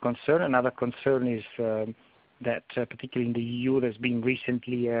this is a concern. Another concern is that particularly in the EU, there's been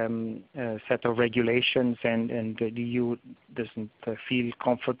recently a set of regulations, and the EU doesn't feel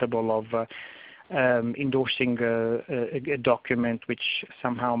comfortable of endorsing a document which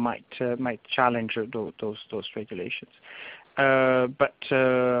somehow might challenge those regulations. But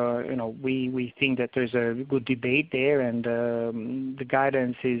we think that there's a good debate there, and the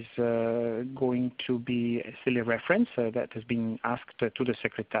guidance is going to be still a reference that has been asked to the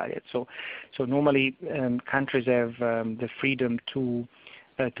Secretariat. So normally countries have the freedom to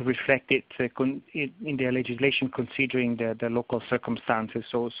reflect it in their legislation, considering the local circumstances.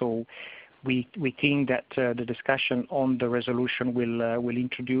 So we think that the discussion on the resolution will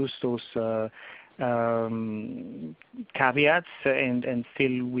introduce those caveats, and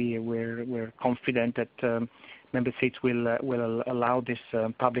still we're confident that member states will allow this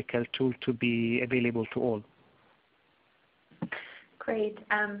public health tool to be available to all. Great.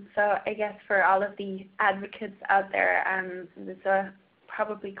 So I guess for all of the advocates out there, it's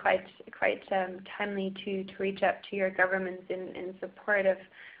probably quite timely to reach out to your governments in support of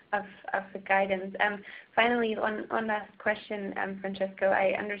the guidance. Finally, one last question, Francesco.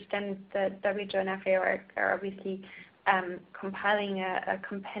 I understand that WHO and FAO are obviously compiling a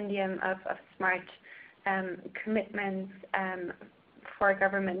compendium of smart commitments for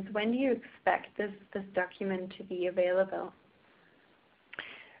governments. When do you expect this document to be available?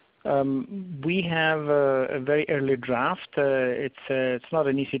 We have a very early draft. It's not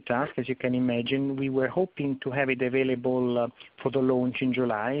an easy task, as you can imagine. We were hoping to have it available for the launch in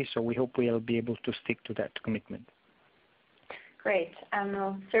July, so we hope we'll be able to stick to that commitment. Great.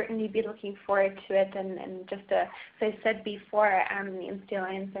 I'll certainly be looking forward to it. And just as I said before, the NCD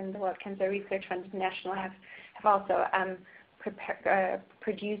Alliance and the World Cancer Research Fund International have also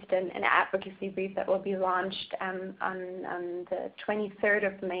produced an advocacy brief that will be launched on the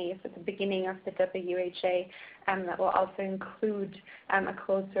 23rd of May, so the beginning of the WHA, that will also include a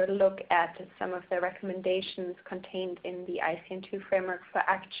closer look at some of the recommendations contained in the ICN2 framework for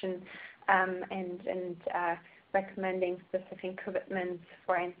action, and recommending specific commitments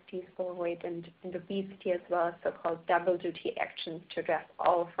for NCDs for weight and obesity, as well as so-called double duty actions to address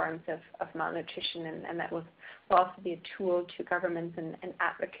all forms of malnutrition, and that will also be a tool to governments and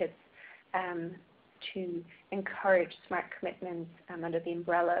advocates to encourage smart commitments under the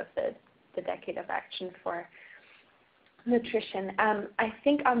umbrella of the Decade of Action for Nutrition. I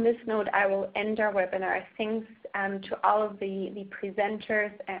think on this note I will end our webinar. Thanks to all of the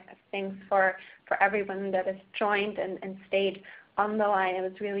presenters, thanks for everyone that has joined and stayed on the line. It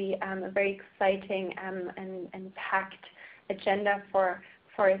was really a very exciting and packed agenda for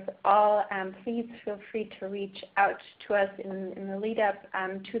us all. Please feel free to reach out to us in the lead up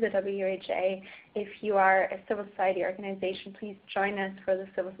to the WHA. If you are a civil society organization, please join us for the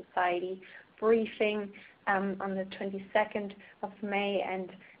civil society briefing on the 22nd of May, and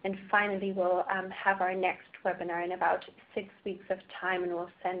finally we'll have our next webinar in about 6 weeks of time, and we'll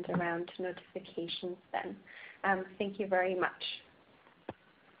send around notifications then. Thank you very much.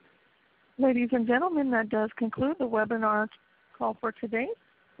 Ladies and gentlemen, that does conclude the webinar call for today.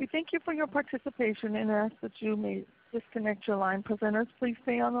 We thank you for your participation and ask that you may disconnect your line. Presenters, please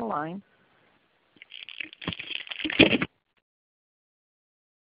stay on the line.